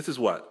 this has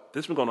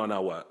been going on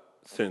now,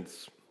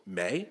 since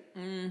May?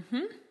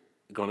 Mm-hmm.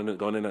 Going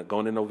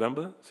in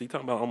November? So you're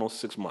talking about almost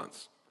 6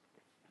 months.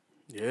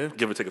 Yeah.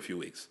 Give or take a few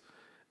weeks.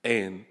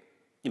 And,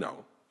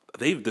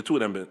 the two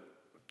of them been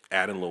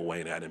adding Lil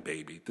Wayne, adding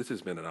Baby. This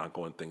has been an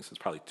ongoing thing since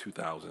probably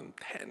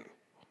 2010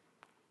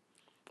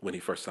 when he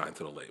first signed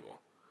to the label.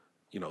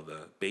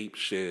 The Bape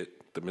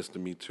shit, the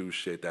Mr. Me Too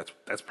shit, that's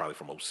probably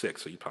from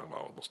 2006. So you're talking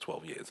about almost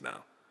 12 years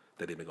now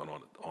that they've been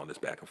going on this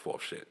back and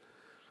forth shit.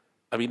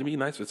 I mean, it'd be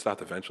nice if it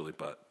stopped eventually,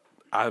 but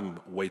I'm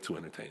way too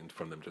entertained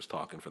from them just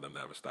talking for them to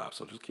ever stop.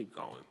 So just keep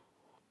going.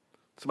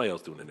 Somebody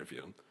else do an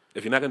interview.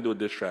 If you're not going to do a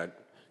diss track,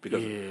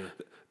 because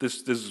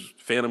this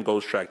Phantom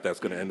Ghost track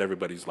that's going to end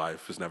everybody's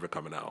life is never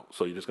coming out.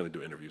 So you're just going to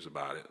do interviews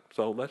about it.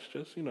 So let's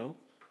just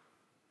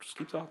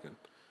keep talking.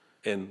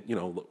 And,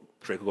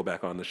 Drake will go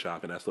back on The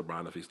Shop and ask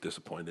LeBron if he's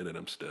disappointed in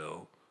him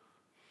still.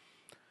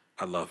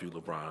 I love you,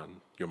 LeBron.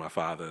 You're my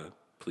father.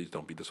 Please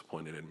don't be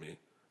disappointed in me.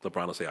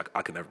 LeBron will say,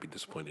 I can never be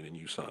disappointed in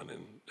you, son,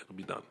 and it'll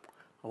be done.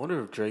 I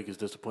wonder if Drake is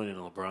disappointed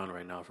in LeBron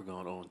right now for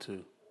going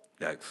 0-2.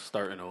 Yikes.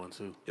 Starting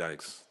 0-2.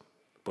 Yikes.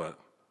 But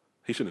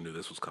he should have knew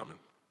this was coming.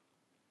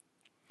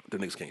 The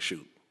niggas can't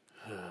shoot.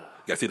 You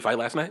guys see the fight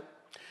last night?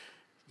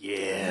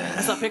 Yeah.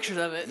 I saw pictures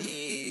of it.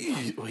 You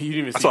didn't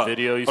even see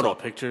video. You saw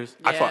pictures.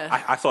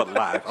 Yeah. I saw it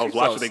live. I was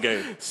watching the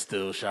game.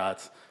 Still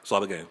shots. Saw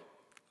the game.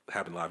 It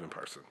happened live in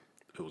person.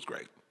 It was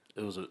great.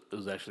 It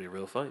was actually a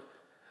real fight.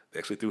 They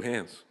actually threw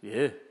hands.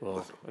 Yeah,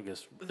 well, I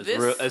guess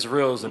as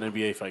real as an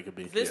NBA fight could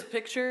be. This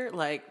picture,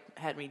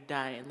 had me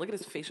dying. Look at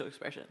his facial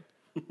expression.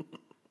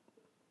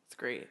 It's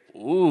great.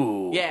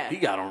 Ooh. Yeah. He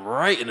got him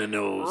right in the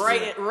nose.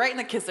 Right in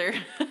the kisser.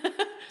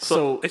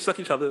 So they stuck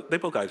each other. They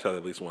both got each other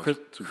at least once,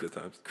 2 good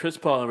times. Chris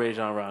Paul and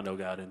Rajon Rondo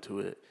got into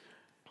it.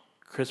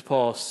 Chris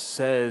Paul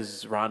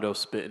says Rondo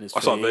spit in his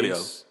face. I saw a video.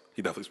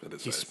 He definitely spit in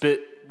his face. He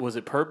spit. Was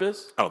it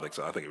purpose? I don't think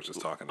so. I think he was just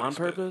talking. On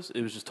purpose?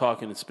 It was just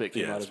talking and spit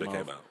came out of his mouth.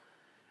 Came out.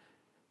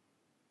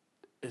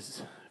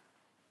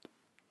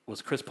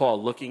 Was Chris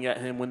Paul looking at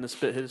him when the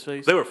spit hit his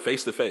face? They were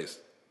face to face.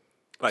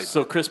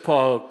 So Chris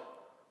Paul.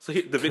 So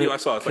the video I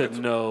saw, it's like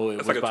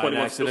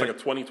a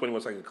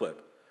 21 second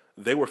clip.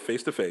 They were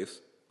face to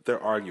face.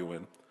 They're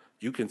arguing.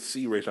 You can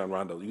see Rajon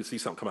Rondo. You can see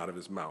something come out of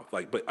his mouth.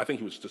 But I think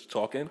he was just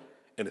talking,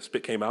 and the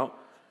spit came out.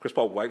 Chris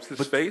Paul wipes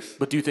his face.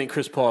 But do you think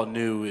Chris Paul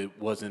knew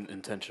it wasn't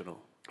intentional?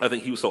 I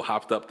think he was so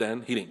hopped up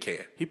then, he didn't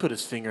care. He put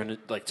his finger in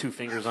two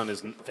fingers on his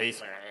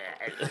face.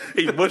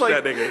 He mushed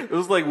that nigga. It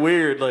was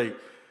weird.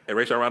 And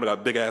Rajon Rondo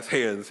got big ass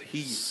hands.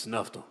 He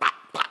snuffed him. Pop,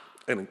 pop.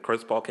 And then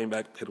Chris Paul came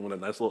back, hit him with a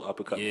nice little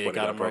uppercut. Yeah,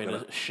 got him right in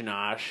the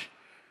schnosh.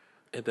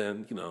 And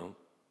then,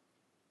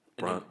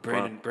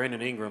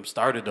 Brandon Ingram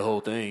started the whole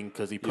thing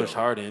because he pushed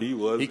hard in.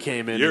 He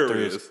came in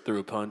and threw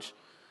a punch,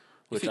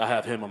 which I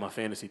have him on my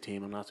fantasy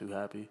team. I'm not too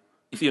happy.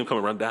 You see him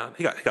coming run down?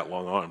 He got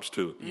long arms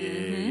too.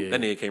 Yeah.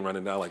 That nigga came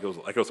running down like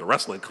it was a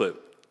wrestling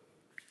clip.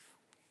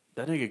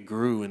 That nigga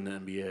grew in the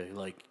NBA.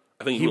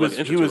 I think he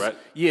was right?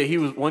 Yeah, he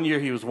was 1 year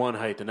he was one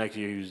height. The next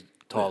year he was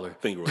taller. I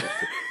think he was.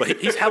 But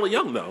he's hella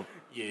young though.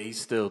 Yeah, he's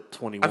still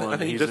 21. I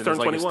think he he's just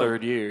turned 21. His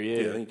third year.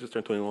 Yeah, I think he just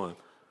turned 21.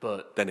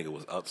 But that nigga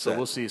was upset. So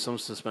we'll see. Some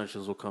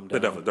suspensions will come down.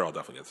 They're all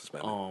definitely getting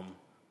suspended.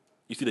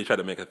 You see, they tried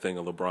to make a thing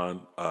of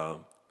LeBron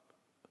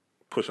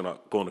pushing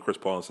up, going to Chris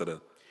Paul instead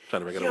of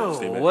trying to make it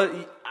over his teammate.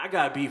 What? I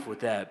got beef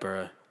with that,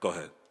 bro. Go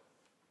ahead.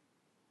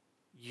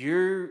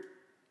 Your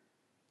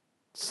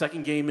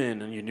second game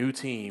in on your new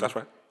team. That's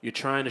right. You're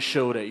trying to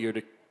show that you're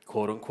the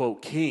quote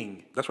unquote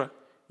king. That's right.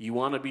 You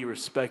want to be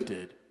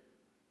respected.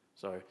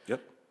 Sorry.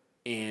 Yep.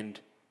 And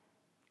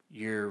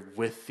you're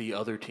with the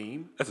other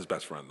team. That's his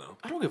best friend, though.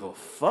 I don't give a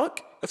fuck.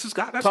 That's his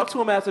guy. Talk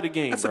to him after the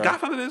game. That's the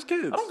godfather of his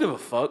kids. I don't give a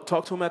fuck.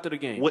 Talk to him after the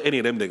game. What any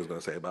of them niggas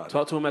gonna say about it?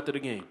 Talk to him after the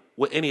game.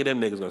 What any of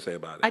them niggas gonna say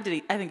about it? I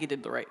think he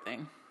did the right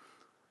thing.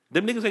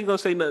 Them niggas ain't gonna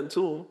say nothing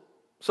to him,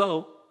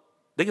 so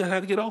they gonna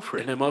have to get over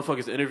it. And then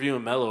motherfuckers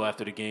interviewing Melo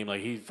after the game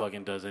like he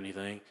fucking does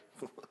anything.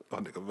 My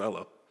nigga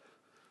Melo.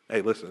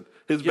 Hey, listen,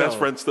 his best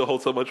friend still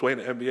holds so much weight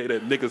in the NBA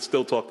that niggas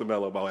still talk to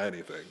Melo about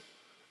anything.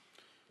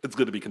 It's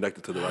good to be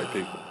connected to the right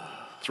people.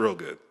 It's real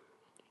good.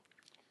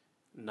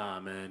 Nah,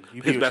 man.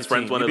 You his best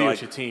friend's one of your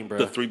team, bro.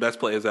 The 3 best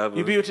players ever.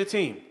 You be with your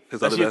team.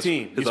 That's your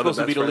team. You're supposed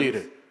to be the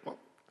leader. Well,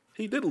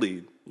 he did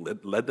lead.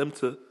 Led them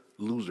to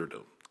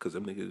loserdom because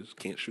them niggas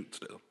can't shoot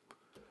still.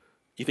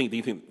 Do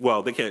you think?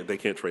 Well, they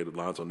can't trade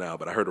Lonzo now,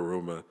 but I heard a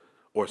rumor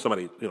or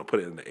somebody put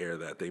it in the air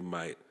that they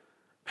might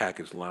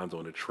package Lonzo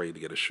in a trade to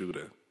get a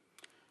shooter.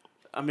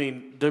 I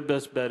mean, their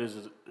best bet is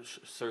to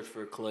search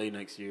for Clay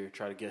next year,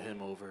 try to get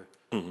him over.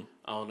 Mm-hmm.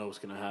 I don't know what's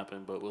gonna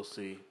happen, but we'll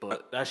see.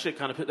 But that shit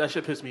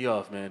pissed me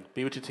off, man.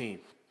 Be with your team,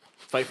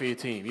 fight for your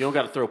team. You don't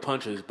got to throw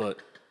punches, but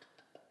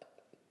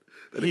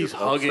he's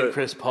hugging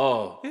Chris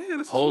Paul,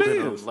 holding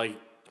him like.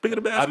 Speaking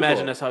of basketball, I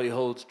imagine that's how he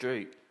holds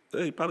Drake.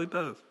 Yeah, he probably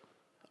does.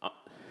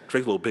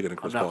 Drake's a little bigger than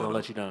Chris Paul. I'm not gonna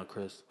let you down,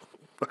 Chris.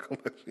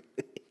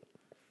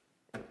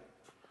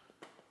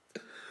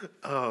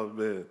 Oh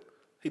man.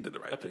 He did the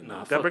right thing.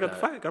 Got to break up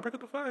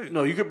the fight.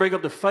 No, you could break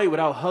up the fight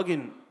without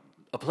hugging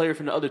a player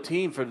from the other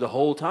team for the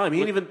whole time.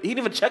 He didn't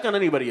even check on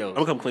anybody else.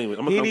 I'm gonna come clean with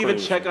you. He didn't even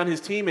check on his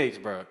teammates,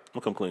 bro. I'm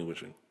gonna come clean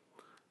with you.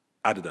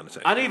 I did that the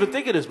same. I didn't even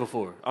think of this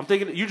before. I'm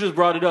thinking you just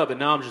brought it up, and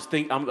now I'm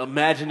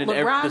imagining the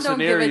scenario. LeBron don't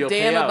give a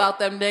damn about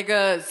them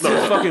niggas. No,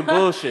 it's fucking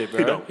bullshit, bro.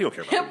 He don't care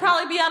about. He'll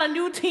probably be on a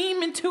new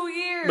team in 2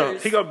 years. No,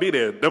 he gonna be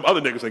there. Them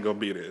other niggas ain't gonna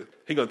be there.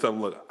 He gonna tell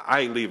them, look,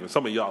 I ain't leaving.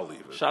 Some of y'all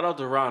leaving. Shout out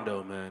to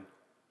Rondo, man.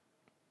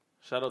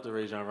 Shout out to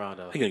Rajon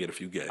Rondo. He gonna get a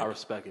few games. I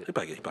respect it. He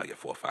probably get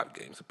 4 or 5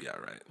 games to be all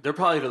right. They're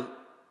probably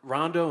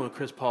Rondo and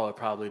Chris Paul are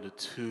probably the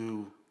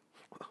 2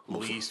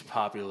 least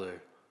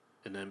popular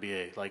in the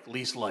NBA, like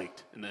least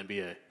liked in the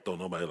NBA. Don't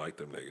nobody like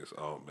them niggas.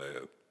 Oh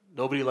man.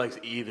 Nobody likes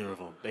either of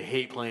them. They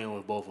hate playing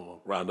with both of them.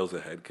 Rondo's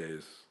a head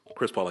case.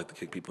 Chris Paul like to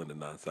kick people in the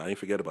nuts. I ain't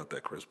forget about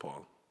that. Chris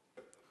Paul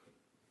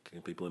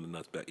kicking people in the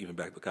nuts back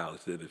to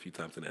college. Did it a few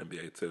times in the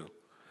NBA too.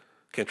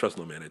 Can't trust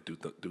no man that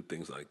do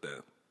things like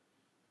that.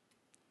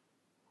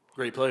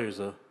 Great players,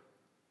 though.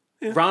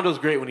 Yeah. Rondo's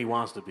great when he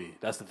wants to be.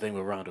 That's the thing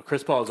with Rondo.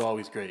 Chris Paul is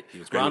always great.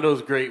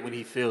 Rondo's great when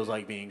he feels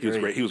like being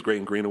great. He was great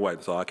in green and white.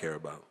 That's all I care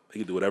about. He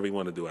can do whatever he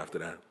want to do after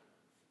that.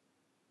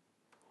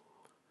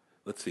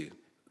 Let's see.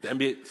 The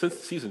NBA, since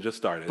the season just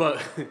started.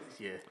 But,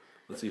 yeah.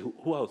 Let's see.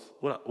 Who else?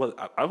 I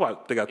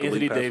got the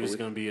Anthony Davis is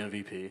going to be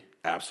MVP.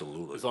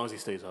 Absolutely. As long as he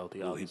stays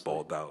healthy, obviously. He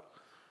balled out.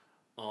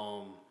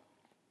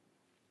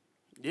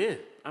 Yeah,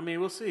 I mean,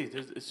 we'll see.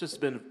 It's just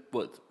been,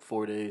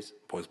 4 days?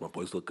 My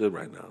boys look good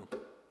right now.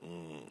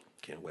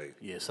 Can't wait.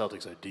 Yeah,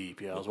 Celtics are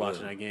deep. Yeah, I was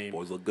watching that game.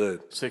 Boys look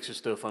good. Sixers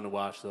still fun to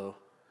watch, though.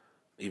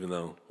 Even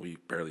though we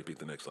barely beat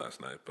the Knicks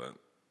last night, but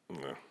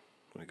what are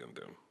you going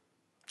to do?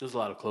 There's a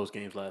lot of close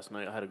games last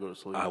night. I had to go to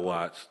sleep. I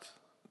watched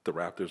the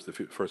Raptors, the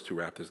first two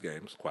Raptors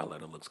games. Kawhi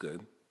Leonard looks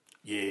good.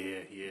 Yeah.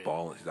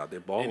 Balling. He's out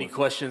there balling. Any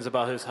questions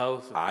about his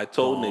health? I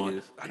told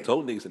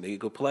niggas a nigga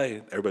could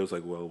play. Everybody was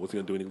like, well, what's he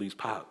going to do when he leaves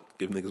pop?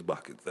 Give niggas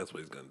buckets. That's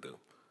what he's going to do.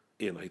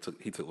 You know, he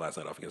took last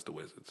night off against the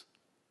Wizards.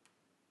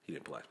 He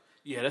didn't play.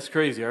 Yeah, that's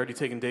crazy. Already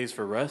taking days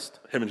for rest.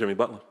 Him and Jimmy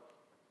Butler.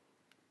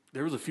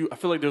 There was a few. I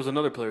feel like there was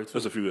another player, too.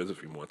 There's a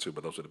few more, too,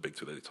 but those are the big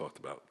two that he talked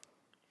about.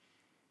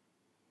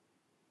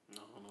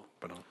 No.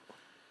 But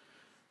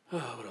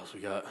what else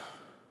we got?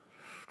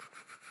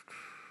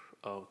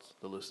 Oh,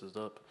 the list is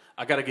up.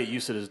 I got to get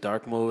used to this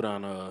dark mode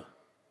on the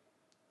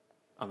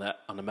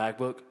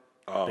MacBook.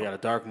 Oh. They got a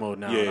dark mode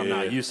now, and I'm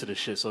not used to this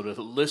shit. So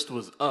the list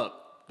was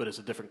up, but it's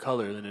a different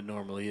color than it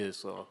normally is.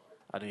 So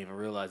I didn't even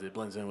realize it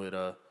blends in with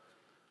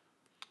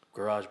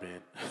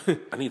GarageBand.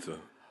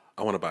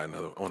 I want to buy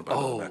another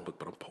MacBook,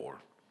 but I'm poor.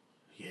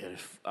 Yeah,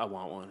 I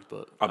want one,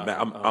 but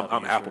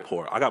I'm Apple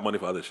poor. I got money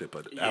for other shit,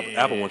 but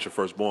Apple wants your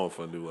firstborn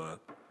for a new.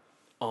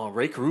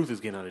 Ray Caruth is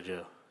getting out of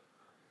jail.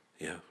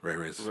 Yeah, Ray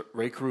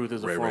Caruth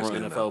is a former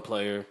NFL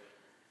player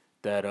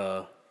that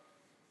I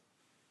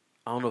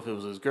don't know if it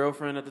was his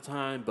girlfriend at the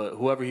time, but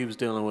whoever he was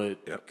dealing with,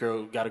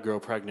 got a girl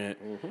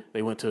pregnant. Mm-hmm.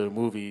 They went to the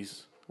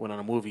movies, went on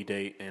a movie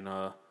date, and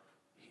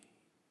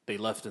they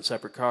left in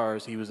separate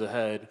cars. He was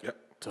ahead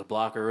to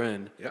block her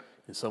in,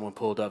 and someone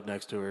pulled up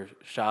next to her,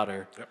 shot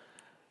her,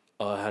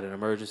 had an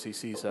emergency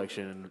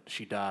C-section, and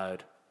she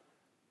died.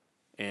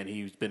 And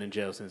he's been in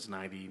jail since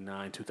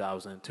 99,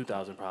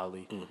 2000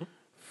 probably,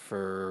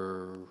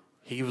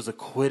 he was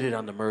acquitted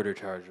on the murder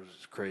charge, which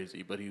is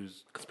crazy, but he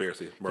was...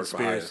 Conspiracy.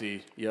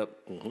 Yep.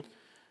 Mm-hmm.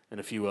 And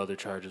a few other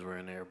charges were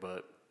in there,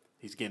 but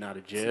he's getting out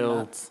of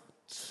jail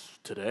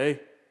today,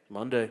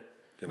 Monday.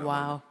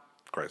 Wow.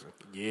 Crazy.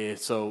 Yeah,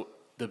 so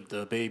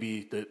the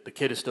baby, the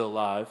kid is still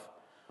alive.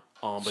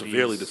 But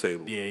severely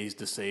disabled. Yeah, he's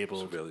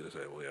disabled. Severely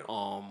disabled, yeah.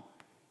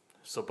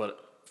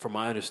 But from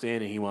my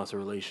understanding, he wants a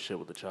relationship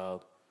with the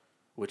child,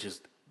 which is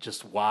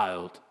just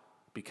wild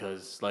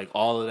because, like,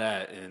 all of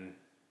that and...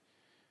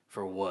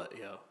 For what,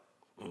 yo?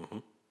 Mm-hmm.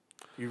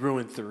 You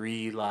ruined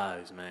 3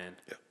 lives, man.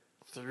 Yeah.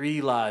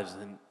 3 lives,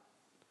 and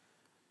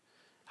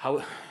how?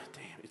 Damn,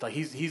 it's like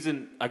he's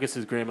in. I guess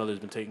his grandmother's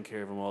been taking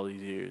care of him all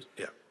these years.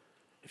 Yeah.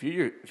 If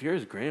you're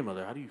his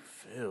grandmother, how do you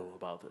feel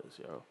about this,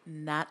 yo?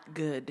 Not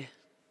good.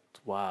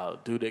 It's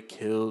wild, dude. That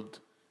killed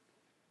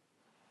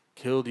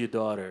your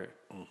daughter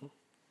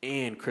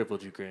and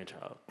crippled your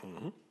grandchild.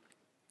 Mm-hmm.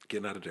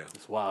 Getting out of jail.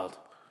 It's wild.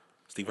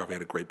 Steve Harvey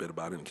had a great bit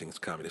about it in King's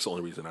Comedy. It's the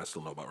only reason I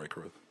still know about Ray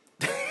Caruth.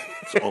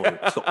 It's the only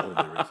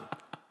reason.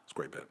 It's a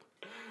great bit.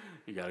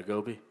 You got to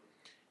go, B?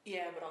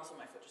 Yeah, but also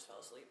my foot just fell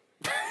asleep.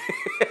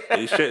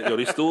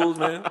 These stools,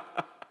 man,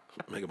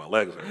 making my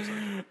legs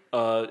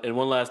hurt. And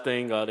one last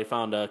thing, they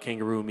found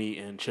kangaroo meat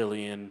and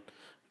chili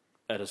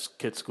at a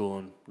kid's school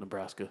in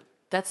Nebraska.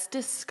 That's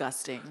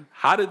disgusting.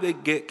 How did they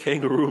get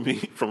kangaroo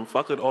meat from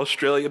fucking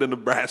Australia to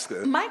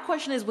Nebraska? My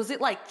question is, was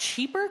it like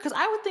cheaper? Because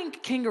I would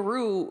think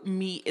kangaroo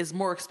meat is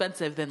more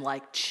expensive than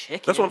like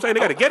chicken. That's what I'm saying. They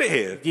got to get it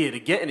here. Yeah,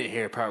 the getting it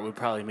here part would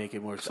probably make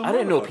it more expensive. I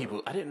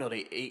didn't know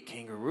they ate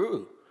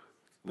kangaroo.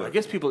 But I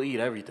guess people eat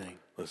everything.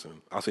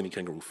 Listen, I'll see any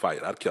kangaroo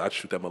fight. I'd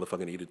shoot that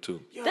motherfucker and eat it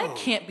too. That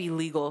can't be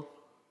legal.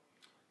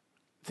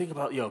 Think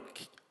about,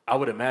 I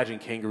would imagine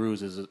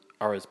kangaroos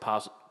are as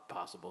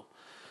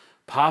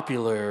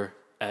popular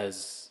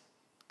as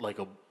like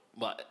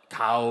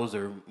cows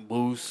or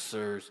moose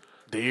or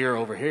deer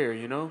over here,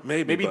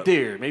 Maybe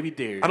deer.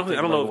 I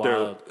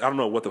don't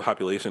know what the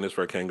population is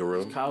for a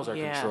kangaroo. Cows are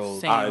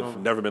controlled. Same. I've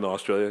never been to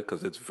Australia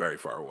because it's very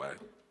far away.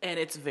 And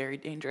it's very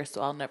dangerous,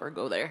 so I'll never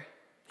go there.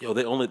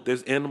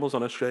 There's animals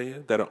in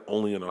Australia that are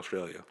only in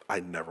Australia. I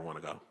never want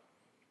to go.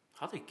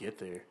 How'd they get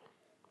there?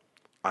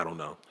 I don't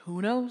know.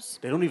 Who knows?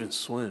 They don't even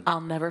swim.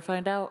 I'll never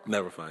find out.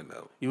 Never find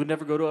out. You would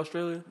never go to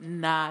Australia?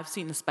 Nah, I've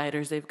seen the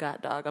spiders they've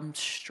got, dog. I'm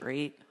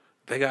straight.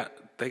 They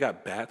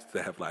got bats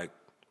that have like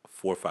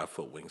 4 or 5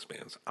 foot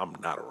wingspans. I'm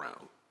not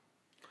around.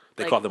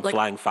 They call them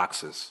flying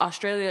foxes.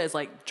 Australia is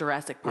like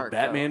Jurassic Park. Would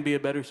Batman be a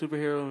better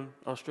superhero in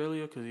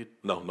Australia?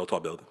 No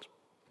tall buildings.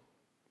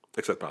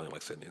 Except probably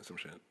like Sydney and some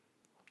shit.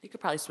 You could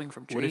probably swing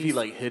from trees. What if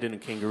he hid in a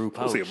kangaroo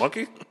pouch? Was he a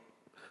monkey?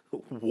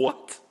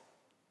 What?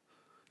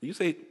 You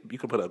say you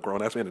can put a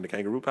grown-ass man in a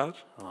kangaroo pouch?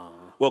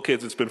 Well,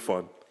 kids, it's been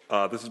fun.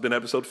 This has been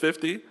episode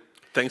 50.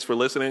 Thanks for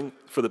listening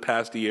for the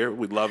past year.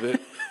 We love it.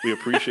 We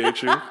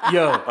appreciate you.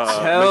 Yo,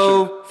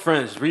 tell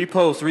friends,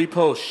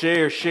 repost,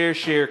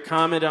 share,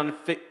 comment on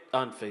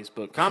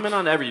Facebook,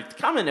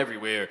 comment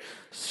everywhere.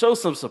 Show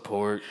some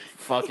support.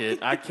 Fuck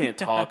it, I can't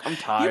talk. I'm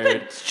tired. You've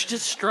been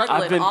just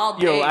struggling all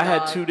day. I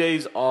had 2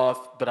 days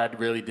off, but I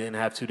really didn't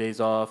have 2 days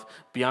off.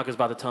 Bianca's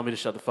about to tell me to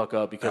shut the fuck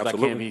up because I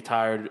can't be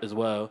tired as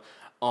well.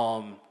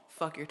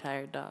 Fuck, you're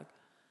tired, dog.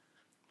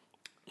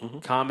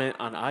 comment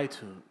on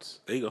iTunes.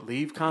 There you go.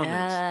 Leave comments.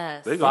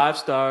 Yes. There you go. 5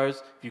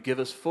 stars. If you give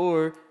us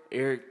 4,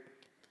 Eric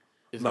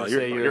is going to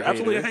say you're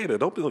absolutely a hater. hater.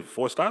 Don't be like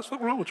 4 stars.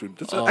 What's wrong with you?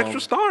 Just an extra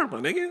star, my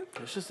nigga.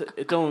 It's just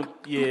it don't.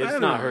 Yeah, it's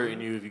not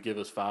hurting you if you give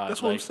us 5.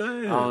 That's what I'm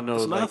saying. I don't know.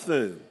 It's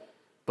nothing.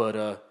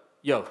 But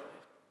yo,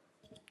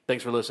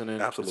 thanks for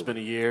listening. Absolutely. It's been a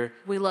year.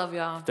 We love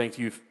y'all. Thank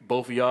you,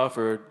 both of y'all,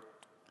 for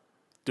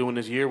doing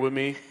this year with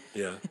me.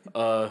 Yeah.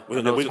 I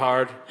know it's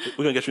hard.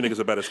 We're gonna get you niggas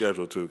a better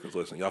schedule too, because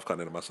listen, y'all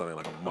cutting into my Sunday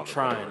like a mother. I'm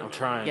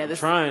trying. Yeah, I'm this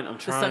trying.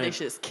 Sunday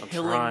shit's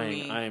killing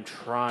me. I am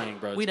trying,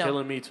 bro. We It's know.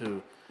 killing me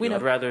too. We know.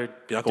 I'd rather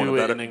Bianca do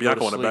it and then go to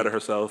want to sleep. better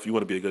herself. You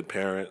want to be a good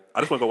parent. I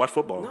just want to go watch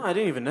football. No, I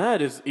didn't even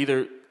that. Is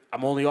either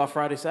I'm only off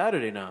Friday,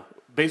 Saturday now.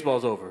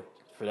 Baseball's over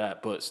for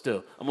that, but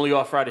still, I'm only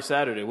off Friday,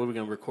 Saturday. What are we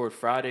gonna record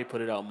Friday?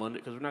 Put it out Monday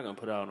because we're not gonna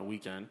put it out on the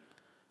weekend.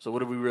 So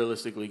what are we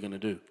realistically gonna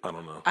do? I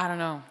don't know. I don't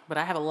know, but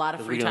I have a lot of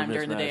 'Cause free we gonna time miss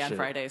during the mad day on shit.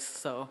 Fridays,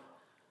 so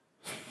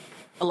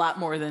a lot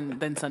more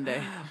than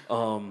Sunday.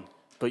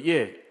 But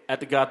yeah, at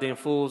the Goddamn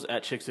Fools,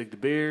 at Chick Stick the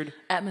Beard,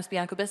 At Miss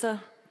Bianca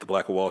Bissa, The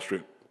Black of Wall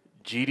Street.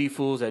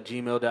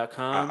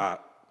 gdfools@gmail.com.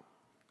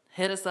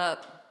 hit us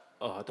up.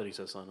 Oh, I thought he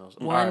said something else.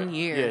 1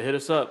 year. Yeah, hit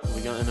us up.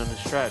 We gonna end on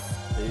this track.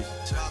 Peace.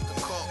 Time to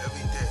call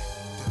every day.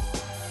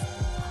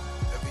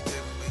 Every day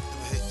we make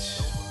them hits.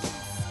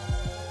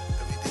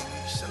 Every day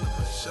we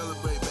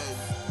celebrate,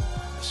 baby.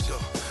 Let's go.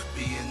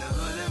 Be in the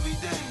hood every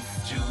day.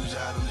 Jews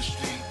out on the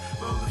street,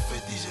 rolling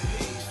 50s and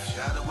haze.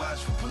 Gotta watch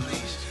for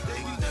police.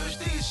 They be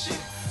thirsty as shit.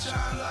 Try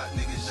and lock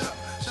niggas up.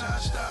 Try and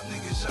stop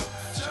niggas up.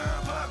 Try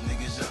and pop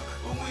niggas up.